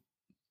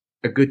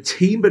a good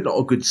team, but not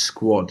a good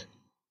squad.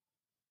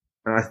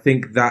 And I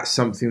think that's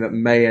something that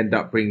may end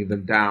up bringing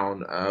them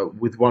down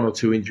with one or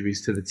two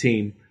injuries to the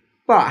team.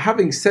 But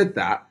having said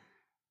that,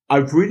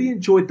 I've really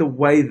enjoyed the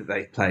way that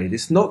they've played.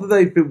 It's not that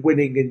they've been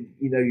winning and,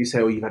 you say,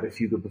 you've had a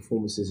few good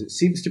performances. It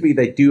seems to be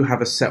they do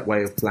have a set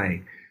way of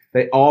playing.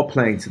 They are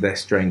playing to their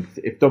strength.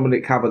 If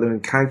Dominic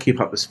Calvert-Lewin can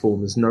keep up this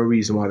form, there's no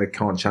reason why they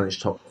can't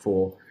challenge top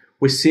four.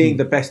 We're seeing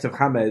the best of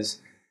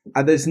James,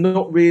 and there's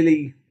not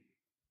really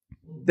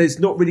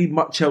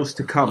much else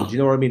to come. Do you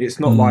know what I mean? It's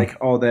not like,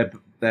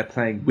 they're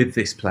playing with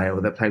this player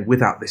or they're playing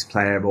without this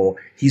player or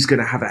he's going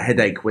to have a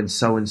headache when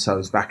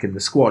so-and-so's back in the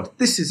squad.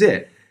 This is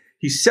it.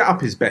 He's set up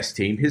his best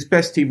team. His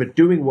best team are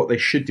doing what they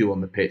should do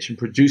on the pitch and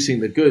producing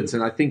the goods.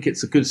 And I think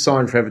it's a good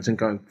sign for Everton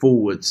going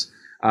forwards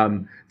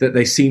that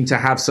they seem to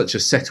have such a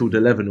settled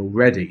 11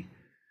 already,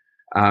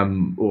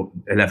 or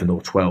 11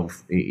 or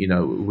 12,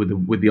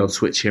 with the odd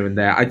switch here and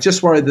there. I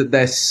just worry that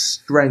their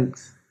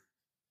strength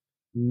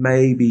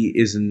maybe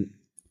isn't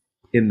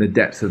in the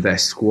depth of their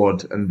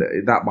squad, and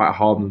that might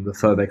harden them the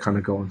further they kind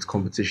of go into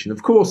competition.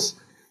 Of course,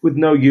 with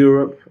no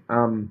Europe,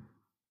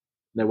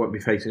 they won't be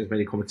facing as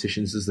many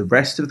competitions as the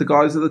rest of the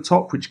guys at the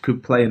top, which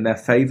could play in their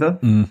favour.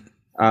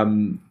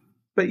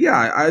 But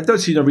yeah, I don't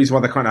see no reason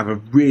why they can't have a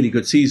really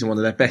good season, one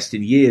of their best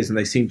in years, and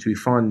they seem to be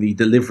finally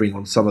delivering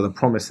on some of the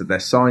promise that their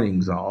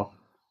signings are.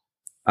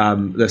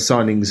 Their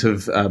signings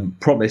have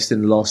promised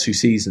in the last few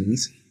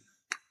seasons.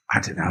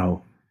 I don't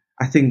know.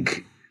 I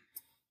think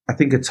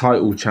a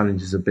title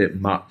challenge is a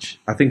bit much.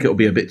 I think it'll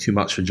be a bit too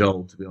much for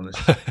Joel, to be honest.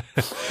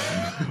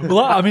 Well,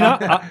 I mean,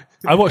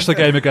 I watched the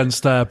game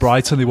against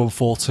Brighton. They won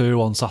 4-2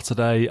 on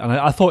Saturday, and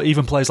I thought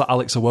even players like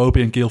Alex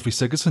Iwobi and Gylfi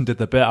Sigurdsson did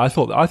their bit. I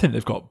think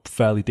they've got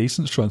fairly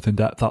decent strength in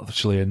depth,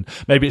 actually, and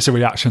maybe it's a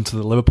reaction to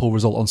the Liverpool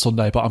result on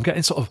Sunday, but I'm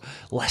getting sort of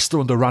Leicester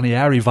under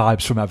Ranieri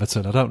vibes from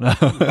Everton. I don't know.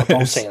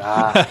 Don't say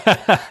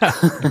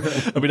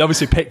that. I mean,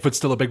 obviously Pickford's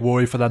still a big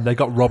worry for them. They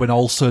got Robin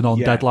Olsen on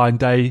deadline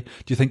day. Do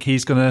you think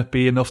he's going to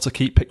be enough to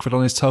keep Pickford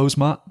on his toes,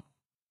 Matt?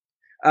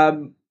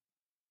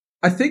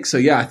 I think so,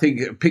 yeah. I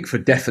think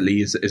Pickford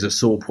definitely is a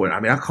sore point. I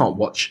mean, I can't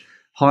watch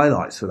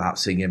highlights without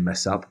seeing him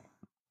mess up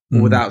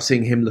or without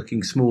seeing him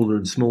looking smaller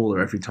and smaller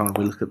every time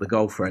we look at the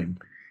goal frame.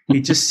 He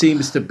just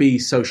seems to be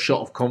so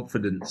shot of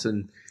confidence.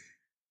 And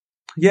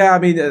yeah, I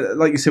mean,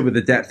 like you said, with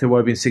the depth,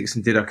 Iwobi and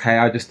Sigurdsson did okay.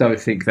 I just don't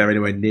think they're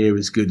anywhere near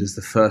as good as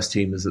the first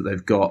teamers that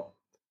they've got.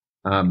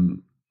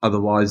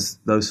 Otherwise,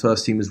 those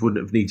first teamers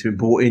wouldn't have needed to be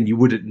brought in. You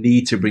wouldn't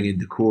need to bring in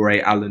Decore,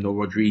 Allen or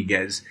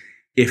Rodriguez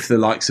if the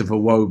likes of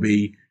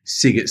Iwobi,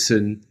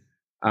 Sigurdsson,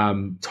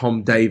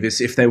 Tom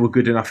Davis, if they were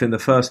good enough in the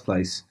first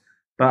place.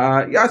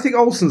 But yeah, I think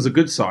Olsen's a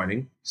good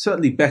signing.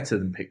 Certainly better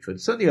than Pickford.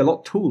 Certainly a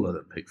lot taller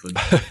than Pickford.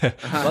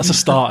 That's a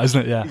start,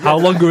 isn't it? Yeah. How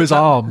long are his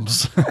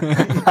arms?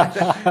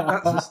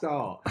 That's a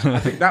start. I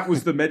think that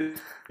was the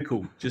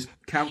medical. Just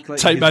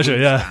calculate. Tape measure,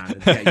 yeah.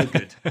 You're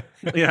good.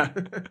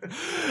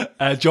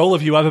 Yeah. Joel,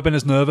 have you ever been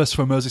as nervous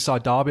for a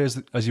Merseyside derby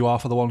as you are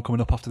for the one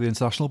coming up after the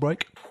international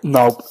break?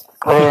 No.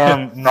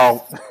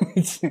 No.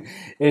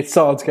 It's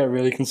starting to get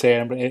really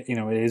concerning, but it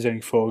is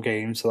only 4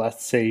 games, so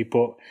let's see.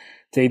 But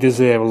they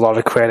deserve a lot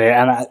of credit,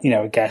 and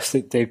I guess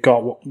they've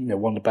got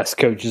one of the best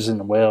coaches in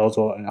the world,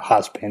 or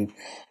has been,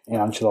 in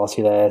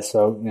Ancelotti there.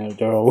 So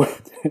they're all.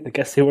 I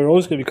guess they were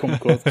always going to become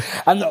good.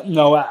 And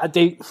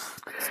they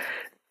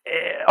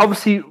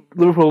obviously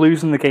Liverpool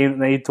losing the game that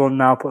they've done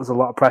now puts a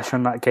lot of pressure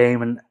on that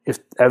game, and if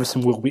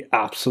Everton will be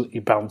absolutely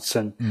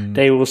bouncing,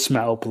 they will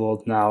smell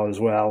blood now as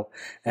well.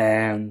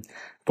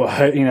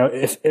 But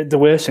if the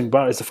worst thing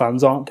about it is the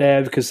fans aren't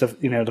there, because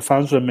the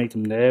fans would make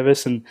them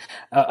nervous. And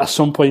at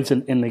some point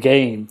in the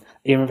game,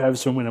 even if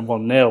Everton winning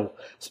 1-0,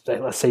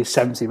 let's say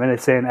 70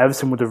 minutes in,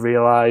 Everton would have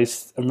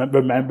realised and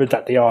remembered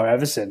that they are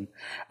Everton,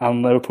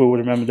 and Liverpool would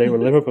remember they were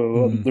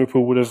Liverpool.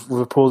 Liverpool would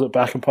have pulled it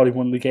back and probably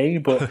won the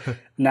game. But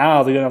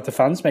now they're going to have the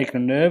fans making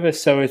them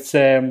nervous. So it's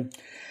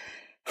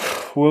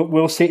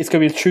we'll see. It's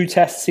going to be a true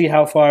test to see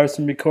how far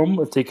Everton become,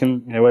 if they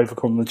can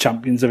overcome the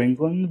champions of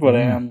England. But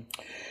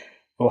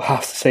I'll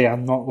have to say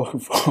I'm not looking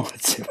forward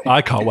to it.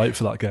 I can't wait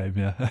for that game,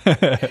 yeah.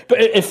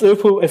 But if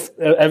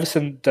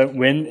Everton don't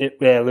win,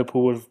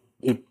 Liverpool would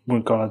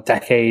have gone a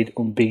decade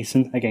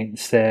unbeaten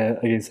against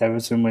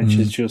Everton, which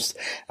is just,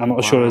 I'm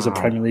not sure there's a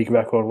Premier League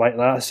record like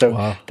that.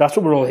 So that's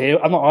what we're all here.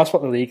 I'm not asked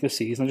about the league this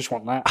season, I just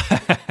want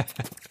that.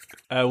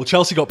 Well,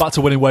 Chelsea got back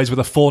to winning ways with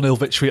a 4-0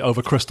 victory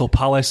over Crystal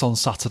Palace on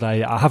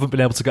Saturday. I haven't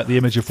been able to get the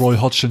image of Roy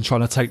Hodgson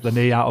trying to take the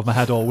knee out of my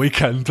head all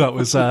weekend. That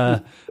was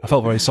I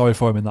felt very sorry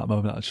for him in that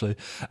moment, actually.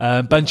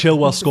 Ben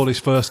Chilwell scored his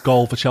first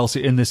goal for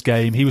Chelsea in this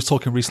game. He was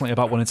talking recently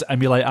about wanting to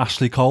emulate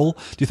Ashley Cole.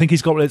 Do you think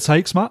he's got what it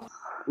takes, Matt?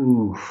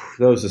 Ooh,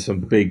 those are some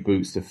big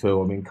boots to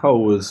fill. I mean,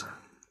 Cole was,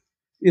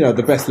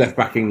 the best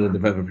left-back England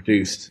have ever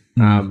produced.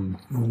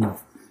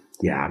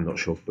 Yeah, I'm not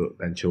sure if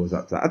Ben Chilwell's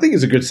up to that. I think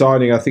it's a good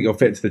signing. I think he'll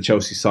fit into the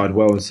Chelsea side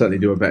well and certainly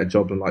do a better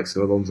job than likes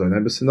of Alonso and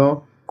Emerson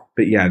are.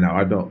 But yeah, no,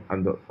 I'm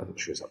not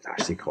sure it's up to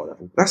Ashley Cole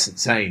level. That's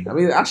insane. I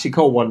mean, Ashley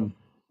Cole won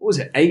what was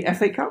it, 8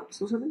 FA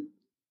Cups or something?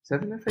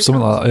 7 FA Cups?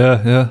 Something like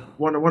that, yeah.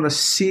 Won a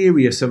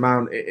serious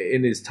amount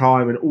in his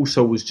time, and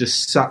also was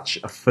just such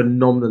a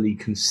phenomenally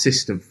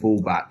consistent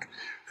fullback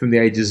from the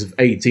ages of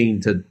 18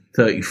 to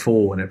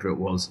 34, whenever it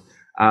was.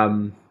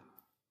 That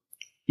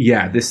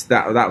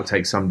would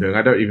take some doing.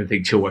 I don't even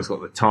think Chilwell's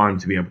got the time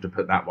to be able to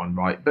put that one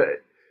right, but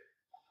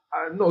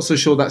I'm not so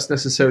sure that's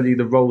necessarily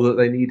the role that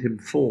they need him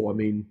for. I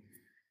mean,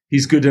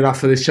 he's good enough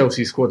for this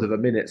Chelsea squad at the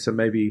minute, so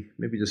maybe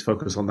just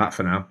focus on that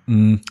for now.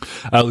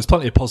 There's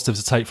plenty of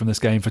positives to take from this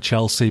game for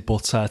Chelsea,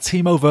 but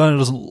Timo Werner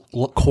doesn't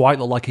quite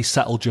look like he's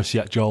settled just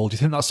yet, Joel. Do you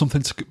think that's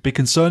something to be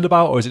concerned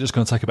about, or is it just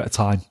going to take a bit of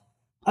time?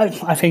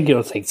 I think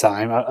it'll take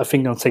time. I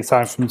think it'll take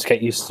time for him to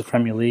get used to the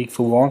Premier League,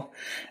 for one,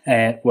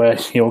 where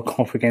he'll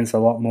come up against a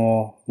lot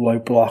more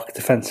low-block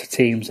defensive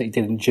teams that he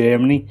did in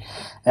Germany.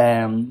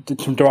 There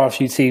are a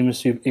few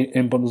teams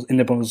in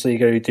the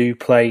Bundesliga who do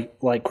play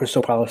like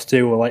Crystal Palace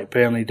do or like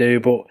Burnley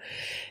do, but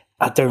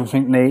I don't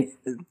think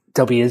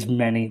there'll be as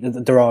many.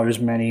 There are as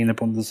many in the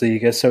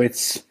Bundesliga, so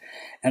it's...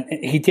 And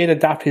he did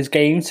adapt his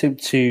game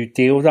to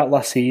deal with that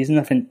last season.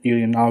 I think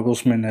Julian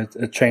Nagelsmann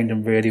had trained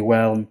him really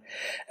well and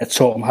had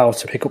taught him how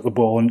to pick up the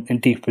ball in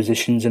deep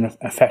positions and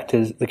affect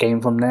the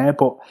game from there.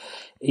 But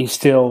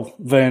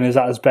Werner's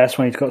at his best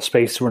when he's got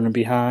space to run in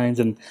behind,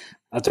 and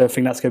I don't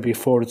think that's going to be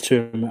afforded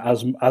to him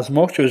as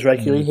much or as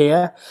regularly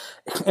here.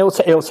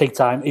 It'll take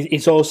time.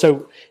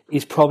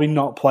 He's probably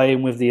not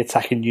playing with the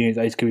attacking unit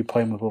that he's going to be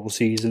playing with all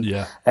season.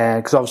 Yeah.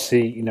 Because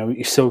obviously,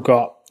 he's still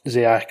got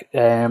Ziyech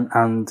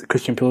and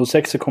Christian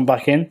Pulisic to come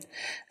back in,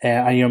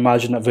 and you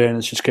imagine that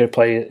Werner's just going to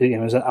play,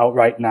 as an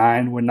outright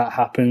 9 when that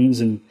happens,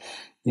 and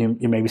you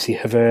maybe see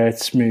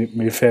Havertz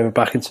move further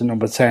back into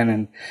number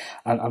 10,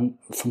 and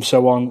from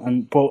so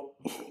on.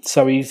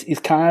 So he's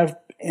kind of,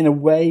 in a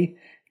way,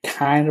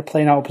 kind of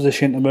playing out of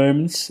position at the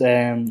moment,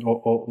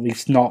 or at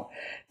least not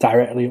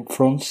directly up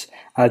front.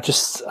 I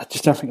just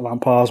don't think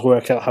Lampard's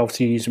worked out how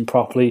to use him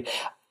properly.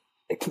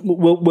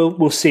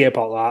 We'll see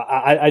about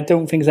that. I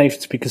don't think there's anything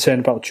to be concerned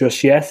about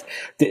just yet.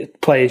 The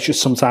players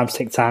just sometimes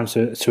take time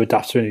to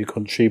adapt to a new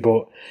country,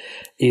 but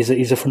he's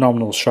a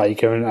phenomenal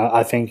striker, and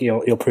I think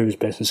he'll prove his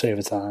business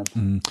over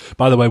time.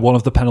 By the way, one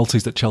of the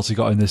penalties that Chelsea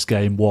got in this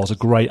game was a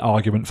great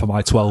argument for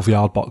my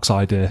 12-yard box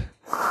idea.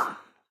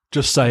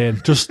 Just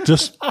saying,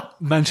 just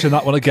mention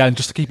that one again,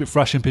 just to keep it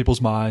fresh in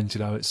people's minds.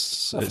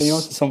 It's. I think you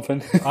wanted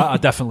something. I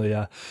definitely,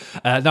 yeah.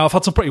 Now I've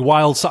had some pretty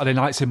wild Saturday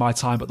nights in my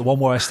time, but the one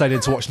where I stayed in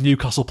to watch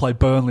Newcastle play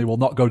Burnley will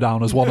not go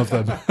down as one of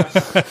them.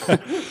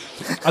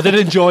 I did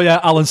enjoy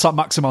Alan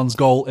Saint-Maximin's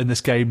goal in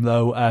this game,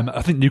 though.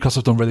 I think Newcastle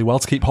have done really well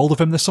to keep hold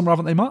of him this summer,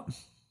 haven't they, Matt?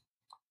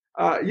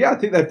 I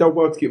think they've done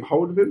well to keep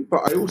hold of him,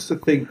 but I also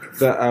think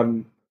that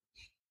I'm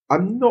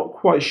not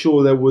quite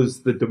sure there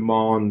was the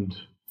demand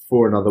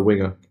for another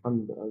winger.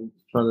 I'm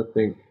trying to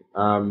think.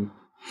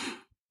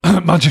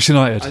 Manchester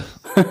United.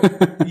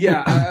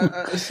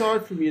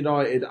 Aside from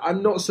United,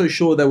 I'm not so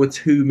sure there were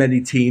too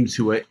many teams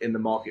who were in the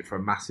market for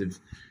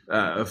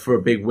for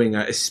a big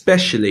winger,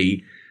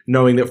 especially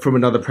knowing that from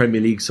another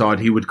Premier League side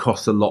he would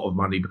cost a lot of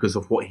money because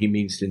of what he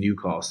means to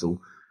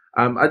Newcastle.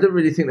 I don't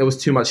really think there was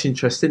too much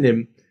interest in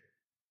him.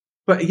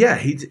 But yeah,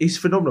 he's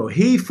phenomenal.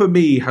 He, for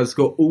me, has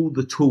got all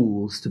the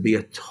tools to be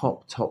a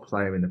top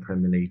player in the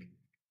Premier League.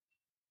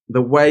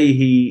 The way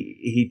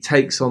he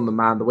takes on the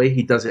man, the way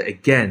he does it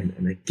again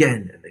and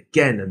again and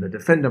again, and the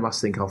defender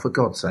must think, oh, for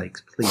God's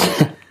sakes,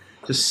 please,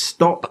 just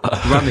stop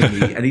running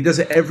me. And he does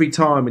it every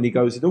time, and he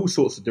goes in all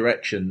sorts of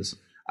directions.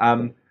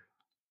 And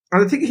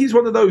I think he's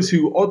one of those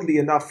who, oddly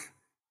enough,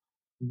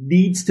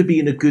 needs to be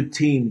in a good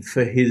team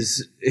for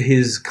his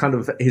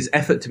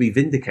effort to be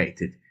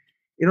vindicated.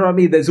 You know what I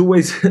mean?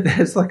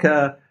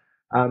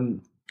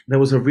 There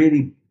was a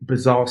really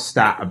bizarre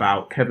stat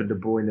about Kevin De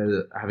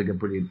Bruyne having a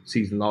brilliant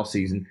season last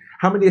season.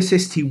 How many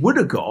assists he would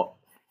have got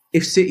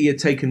if City had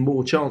taken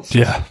more chances.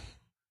 Yeah.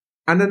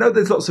 And I know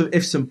there's lots of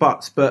ifs and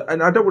buts,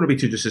 and I don't want to be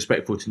too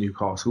disrespectful to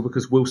Newcastle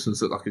because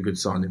Wilson's looked like a good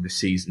signing this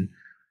season.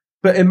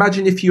 But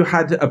imagine if you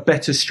had a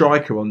better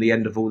striker on the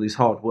end of all his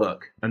hard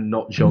work and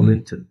not Joe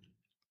Linton.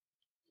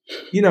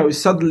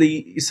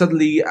 Suddenly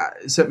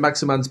St.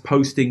 Maximin's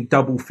posting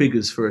double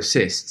figures for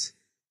assists.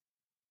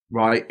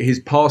 Right, his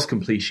pass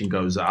completion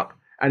goes up,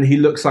 and he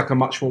looks like a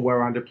much more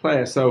well-rounded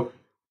player. So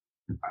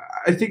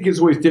I think it's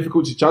always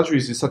difficult to judge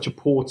because it's such a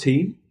poor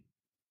team.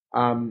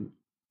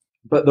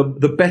 But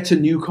the better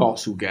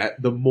Newcastle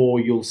get, the more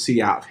you'll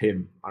see out of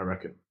him, I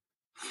reckon.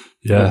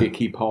 Yeah, that'll be a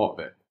key part of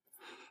it.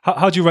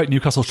 How do you rate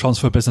Newcastle's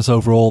transfer business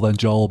overall then,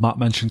 Joel? Matt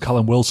mentioned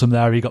Callum Wilson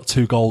there. He got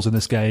 2 goals in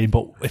this game,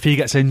 but if he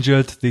gets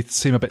injured, they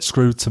seem a bit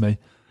screwed to me.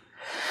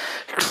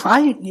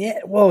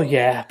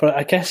 But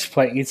I guess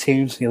playing your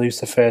teams, you lose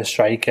the first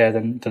striker,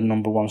 then the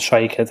number one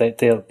striker,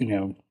 they'll be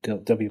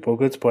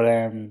buggered.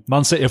 But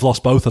Man City have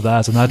lost both of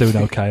theirs, and they're doing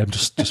okay. I'm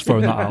just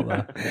throwing that out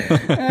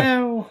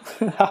there.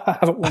 Well, I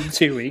haven't won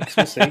 2 weeks.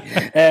 We'll see.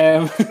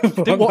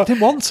 Didn't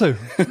want to.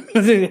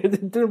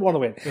 Didn't want to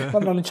win. Yeah.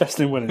 I'm not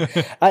interested in winning.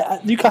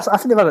 Newcastle, I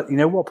think they've had,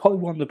 probably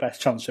one of the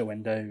best transfer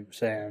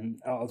windows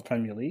out of the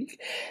Premier League.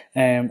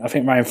 I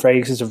think Ryan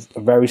Fraser's a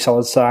very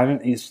solid signing.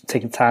 He's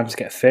taken time to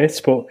get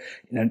fit, but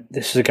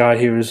this is a guy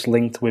who was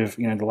linked with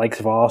the likes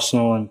of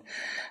Arsenal and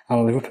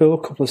Liverpool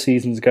a couple of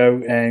seasons ago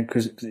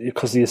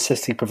because the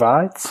assist he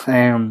provides.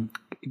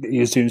 He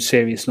was doing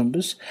serious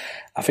numbers.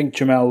 I think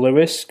Jamal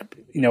Lewis,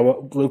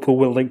 Liverpool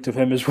will link with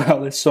him as well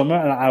this summer,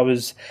 and I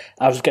was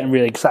getting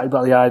really excited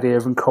about the idea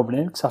of him coming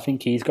in because I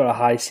think he's got a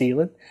high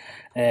ceiling.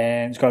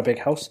 He's got a big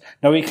house.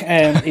 No, he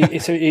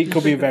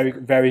could be a very,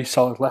 very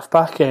solid left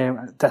back,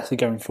 definitely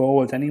going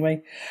forward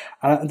anyway.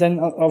 And then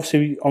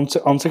obviously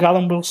onto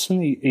Callum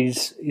Wilson.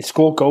 He's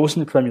scored goals in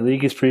the Premier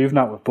League. He's proven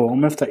that with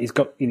Bournemouth that he's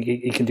got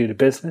he can do the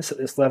business at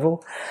this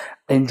level.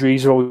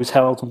 Injuries have always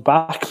held him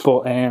back,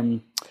 but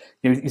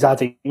he's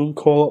had young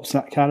call-ups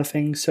and that kind of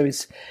thing. So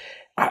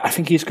I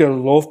think he's going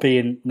to love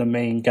being the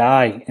main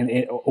guy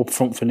up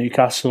front for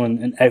Newcastle,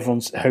 and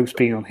everyone's hopes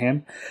being on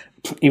him.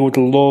 He would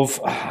love,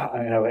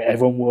 I know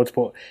everyone would,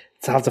 but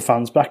to have the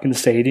fans back in the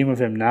stadium with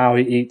him now,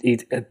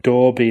 he'd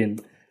adore being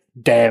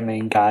their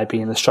main guy,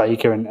 being the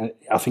striker, and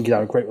I think he'd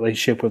have a great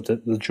relationship with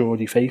the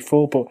Geordie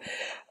faithful. But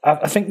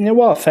I think,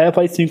 fair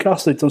play to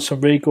Newcastle. They've done some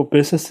really good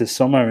business this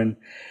summer, and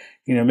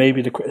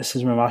maybe the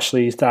criticism of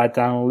Ashley's died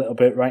down a little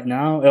bit right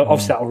now.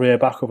 Obviously, that'll rear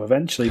back up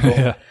eventually, but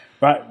yeah.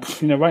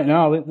 Right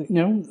now,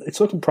 it's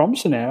looking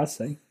promising there, I'd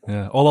say.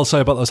 Yeah. All I'll say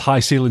about those high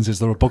ceilings is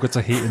they're a bugger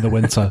to heat in the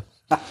winter.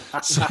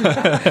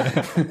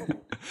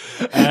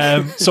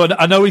 So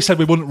I know we said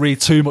we wouldn't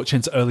read too much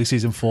into early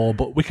season form,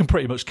 but we can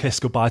pretty much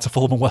kiss goodbye to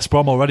Fulham and West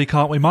Brom already,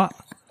 can't we, Matt?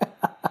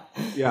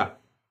 Yeah,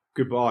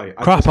 goodbye.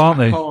 Crap,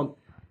 aren't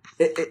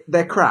they?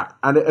 They're crap,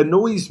 and it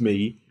annoys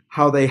me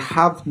how they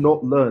have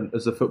not learned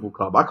as a football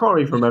club. I can't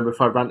even remember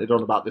if I ranted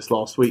on about this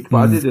last week, but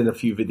I did in a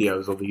few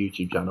videos on the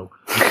YouTube channel.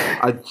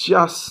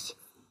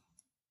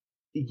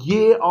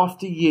 Year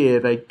after year,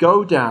 they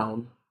go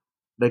down,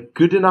 they're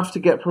good enough to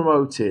get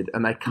promoted,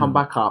 and they come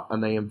back up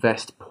and they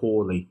invest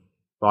poorly,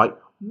 right?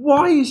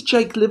 Why is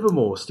Jake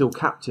Livermore still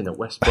captain at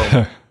West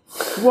Brom?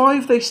 Why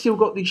have they still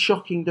got these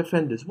shocking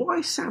defenders? Why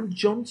is Sam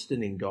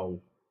Johnston in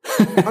goal?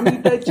 I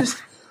mean,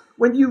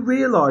 when you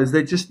realise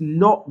they're just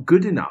not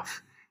good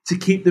enough to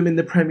keep them in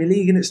the Premier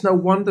League, and it's no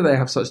wonder they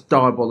have such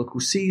diabolical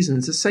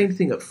seasons. The same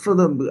thing at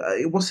Fulham.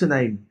 What's her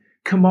name?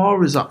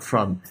 Kamara's up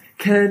front.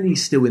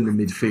 Kearney's still in the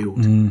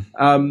midfield.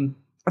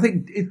 I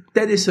think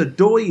Dennis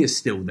Odoi is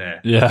still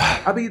there.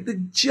 Yeah. I mean, they're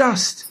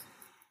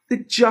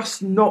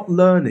just not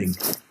learning.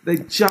 They're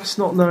just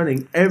not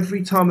learning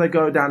every time they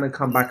go down and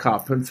come back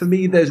up. And for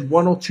me, there's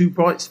one or two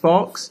bright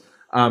sparks.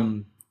 I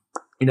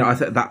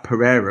think that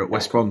Pereira at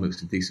West Brom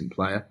looks a decent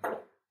player.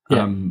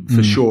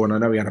 For sure, and I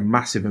know he had a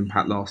massive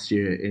impact last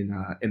year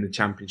in the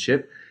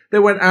Championship. They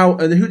went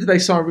out, and who did they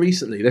sign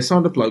recently? They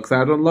signed a bloke they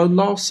had on loan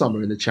last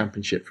summer in the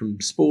Championship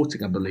from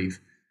Sporting, I believe.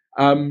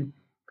 And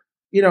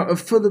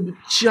for the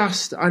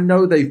I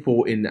know they've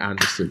brought in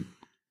Anderson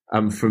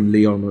from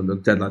Lyon on the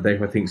deadline day,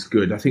 who I think is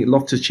good. I think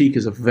Loftus-Cheek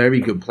is a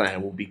very good player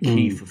and will be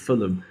key for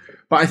Fulham.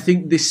 But I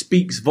think this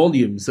speaks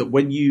volumes that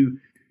when you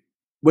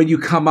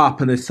come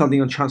up and there's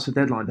something on transfer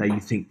deadline day, you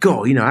think,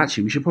 God,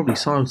 actually, we should probably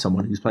sign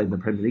someone who's played in the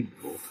Premier League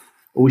before.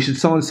 Or we should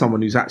sign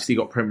someone who's actually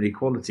got Premier League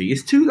quality.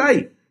 It's too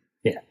late.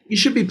 Yeah. You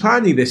should be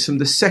planning this from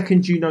the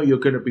second you know you're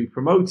going to be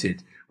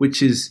promoted,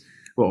 which is,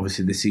 well,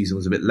 obviously this season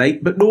was a bit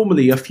late, but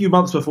normally a few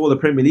months before the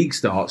Premier League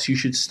starts, you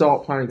should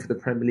start planning for the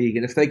Premier League.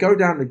 And if they go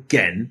down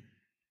again,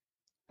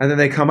 and then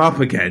they come up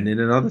again in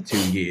another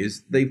 2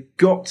 years, they've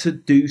got to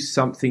do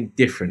something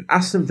different.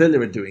 Aston Villa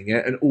are doing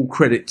it, and all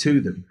credit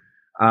to them.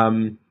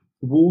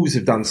 Wolves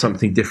have done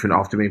something different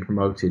after being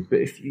promoted. But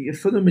if you're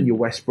Fulham and you're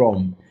West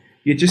Brom,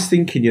 you're just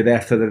thinking you're there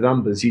for the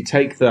numbers. You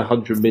take the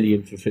 100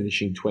 million for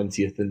finishing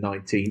 20th and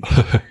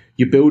 19th.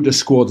 You build a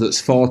squad that's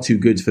far too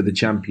good for the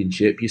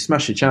Championship. You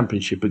smash the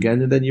Championship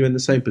again, and then you're in the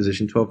same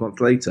position 12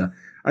 months later.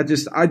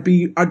 I'd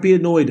be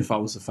annoyed if I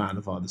was a fan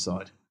of either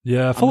side.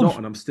 Yeah, I'm not,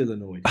 and I'm still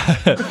annoyed.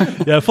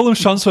 Yeah,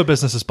 Fulham's transfer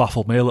business has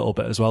baffled me a little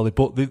bit as well.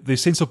 They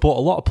seem to have bought a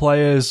lot of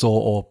players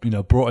or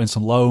brought in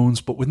some loans,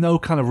 but with no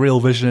kind of real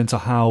vision into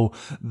how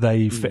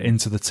they fit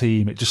into the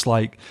team.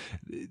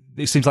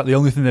 It seems like the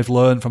only thing they've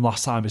learned from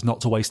last time is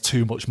not to waste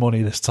too much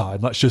money this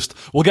time.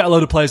 We'll get a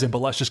load of players in,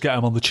 but let's just get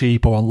them on the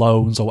cheap or on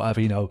loans or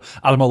whatever.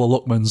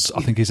 Ademola Lookman's,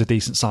 I think, is a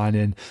decent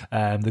signing.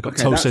 They've got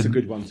Tosin. That's a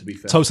good one, to be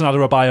fair. Tosin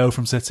Adarabioyo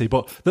from City,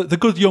 but they're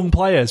good young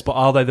players. But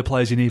are they the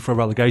players you need for a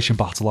relegation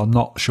battle? I'm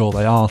not sure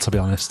they are, to be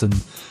honest. And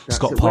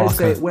Scott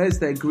Parker, where's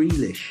their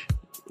Grealish?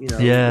 You know,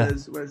 Yeah.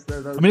 where's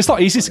the, I mean, it's not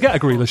easy to get a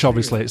Grealish,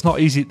 obviously. It's not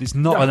easy. It's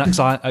not an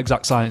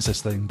exact science,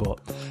 this thing, but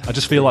I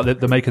just feel like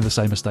they're making the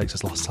same mistakes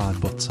as last time.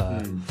 But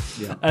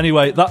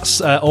anyway, that's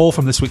all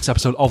from this week's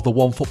episode of the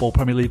OneFootball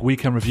Premier League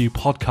Weekend Review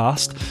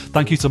podcast.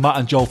 Thank you to Matt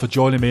and Joel for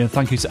joining me, and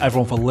thank you to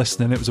everyone for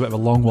listening. It was a bit of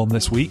a long one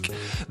this week.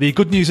 The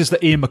good news is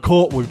that Ian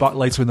McCourt will be back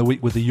later in the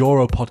week with the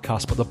Euro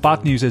podcast, but the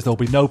bad news is there'll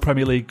be no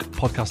Premier League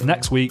podcast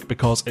next week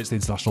because it's the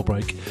international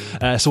break.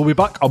 So we'll be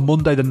back on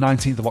Monday the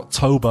 19th of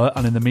October,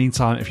 and in the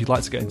meantime, if you'd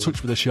like to get in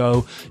touch with the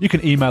show, you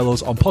can email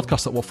us on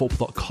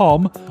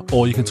podcast@onefootball.com,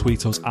 or you can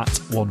tweet us at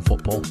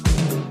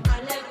OneFootball.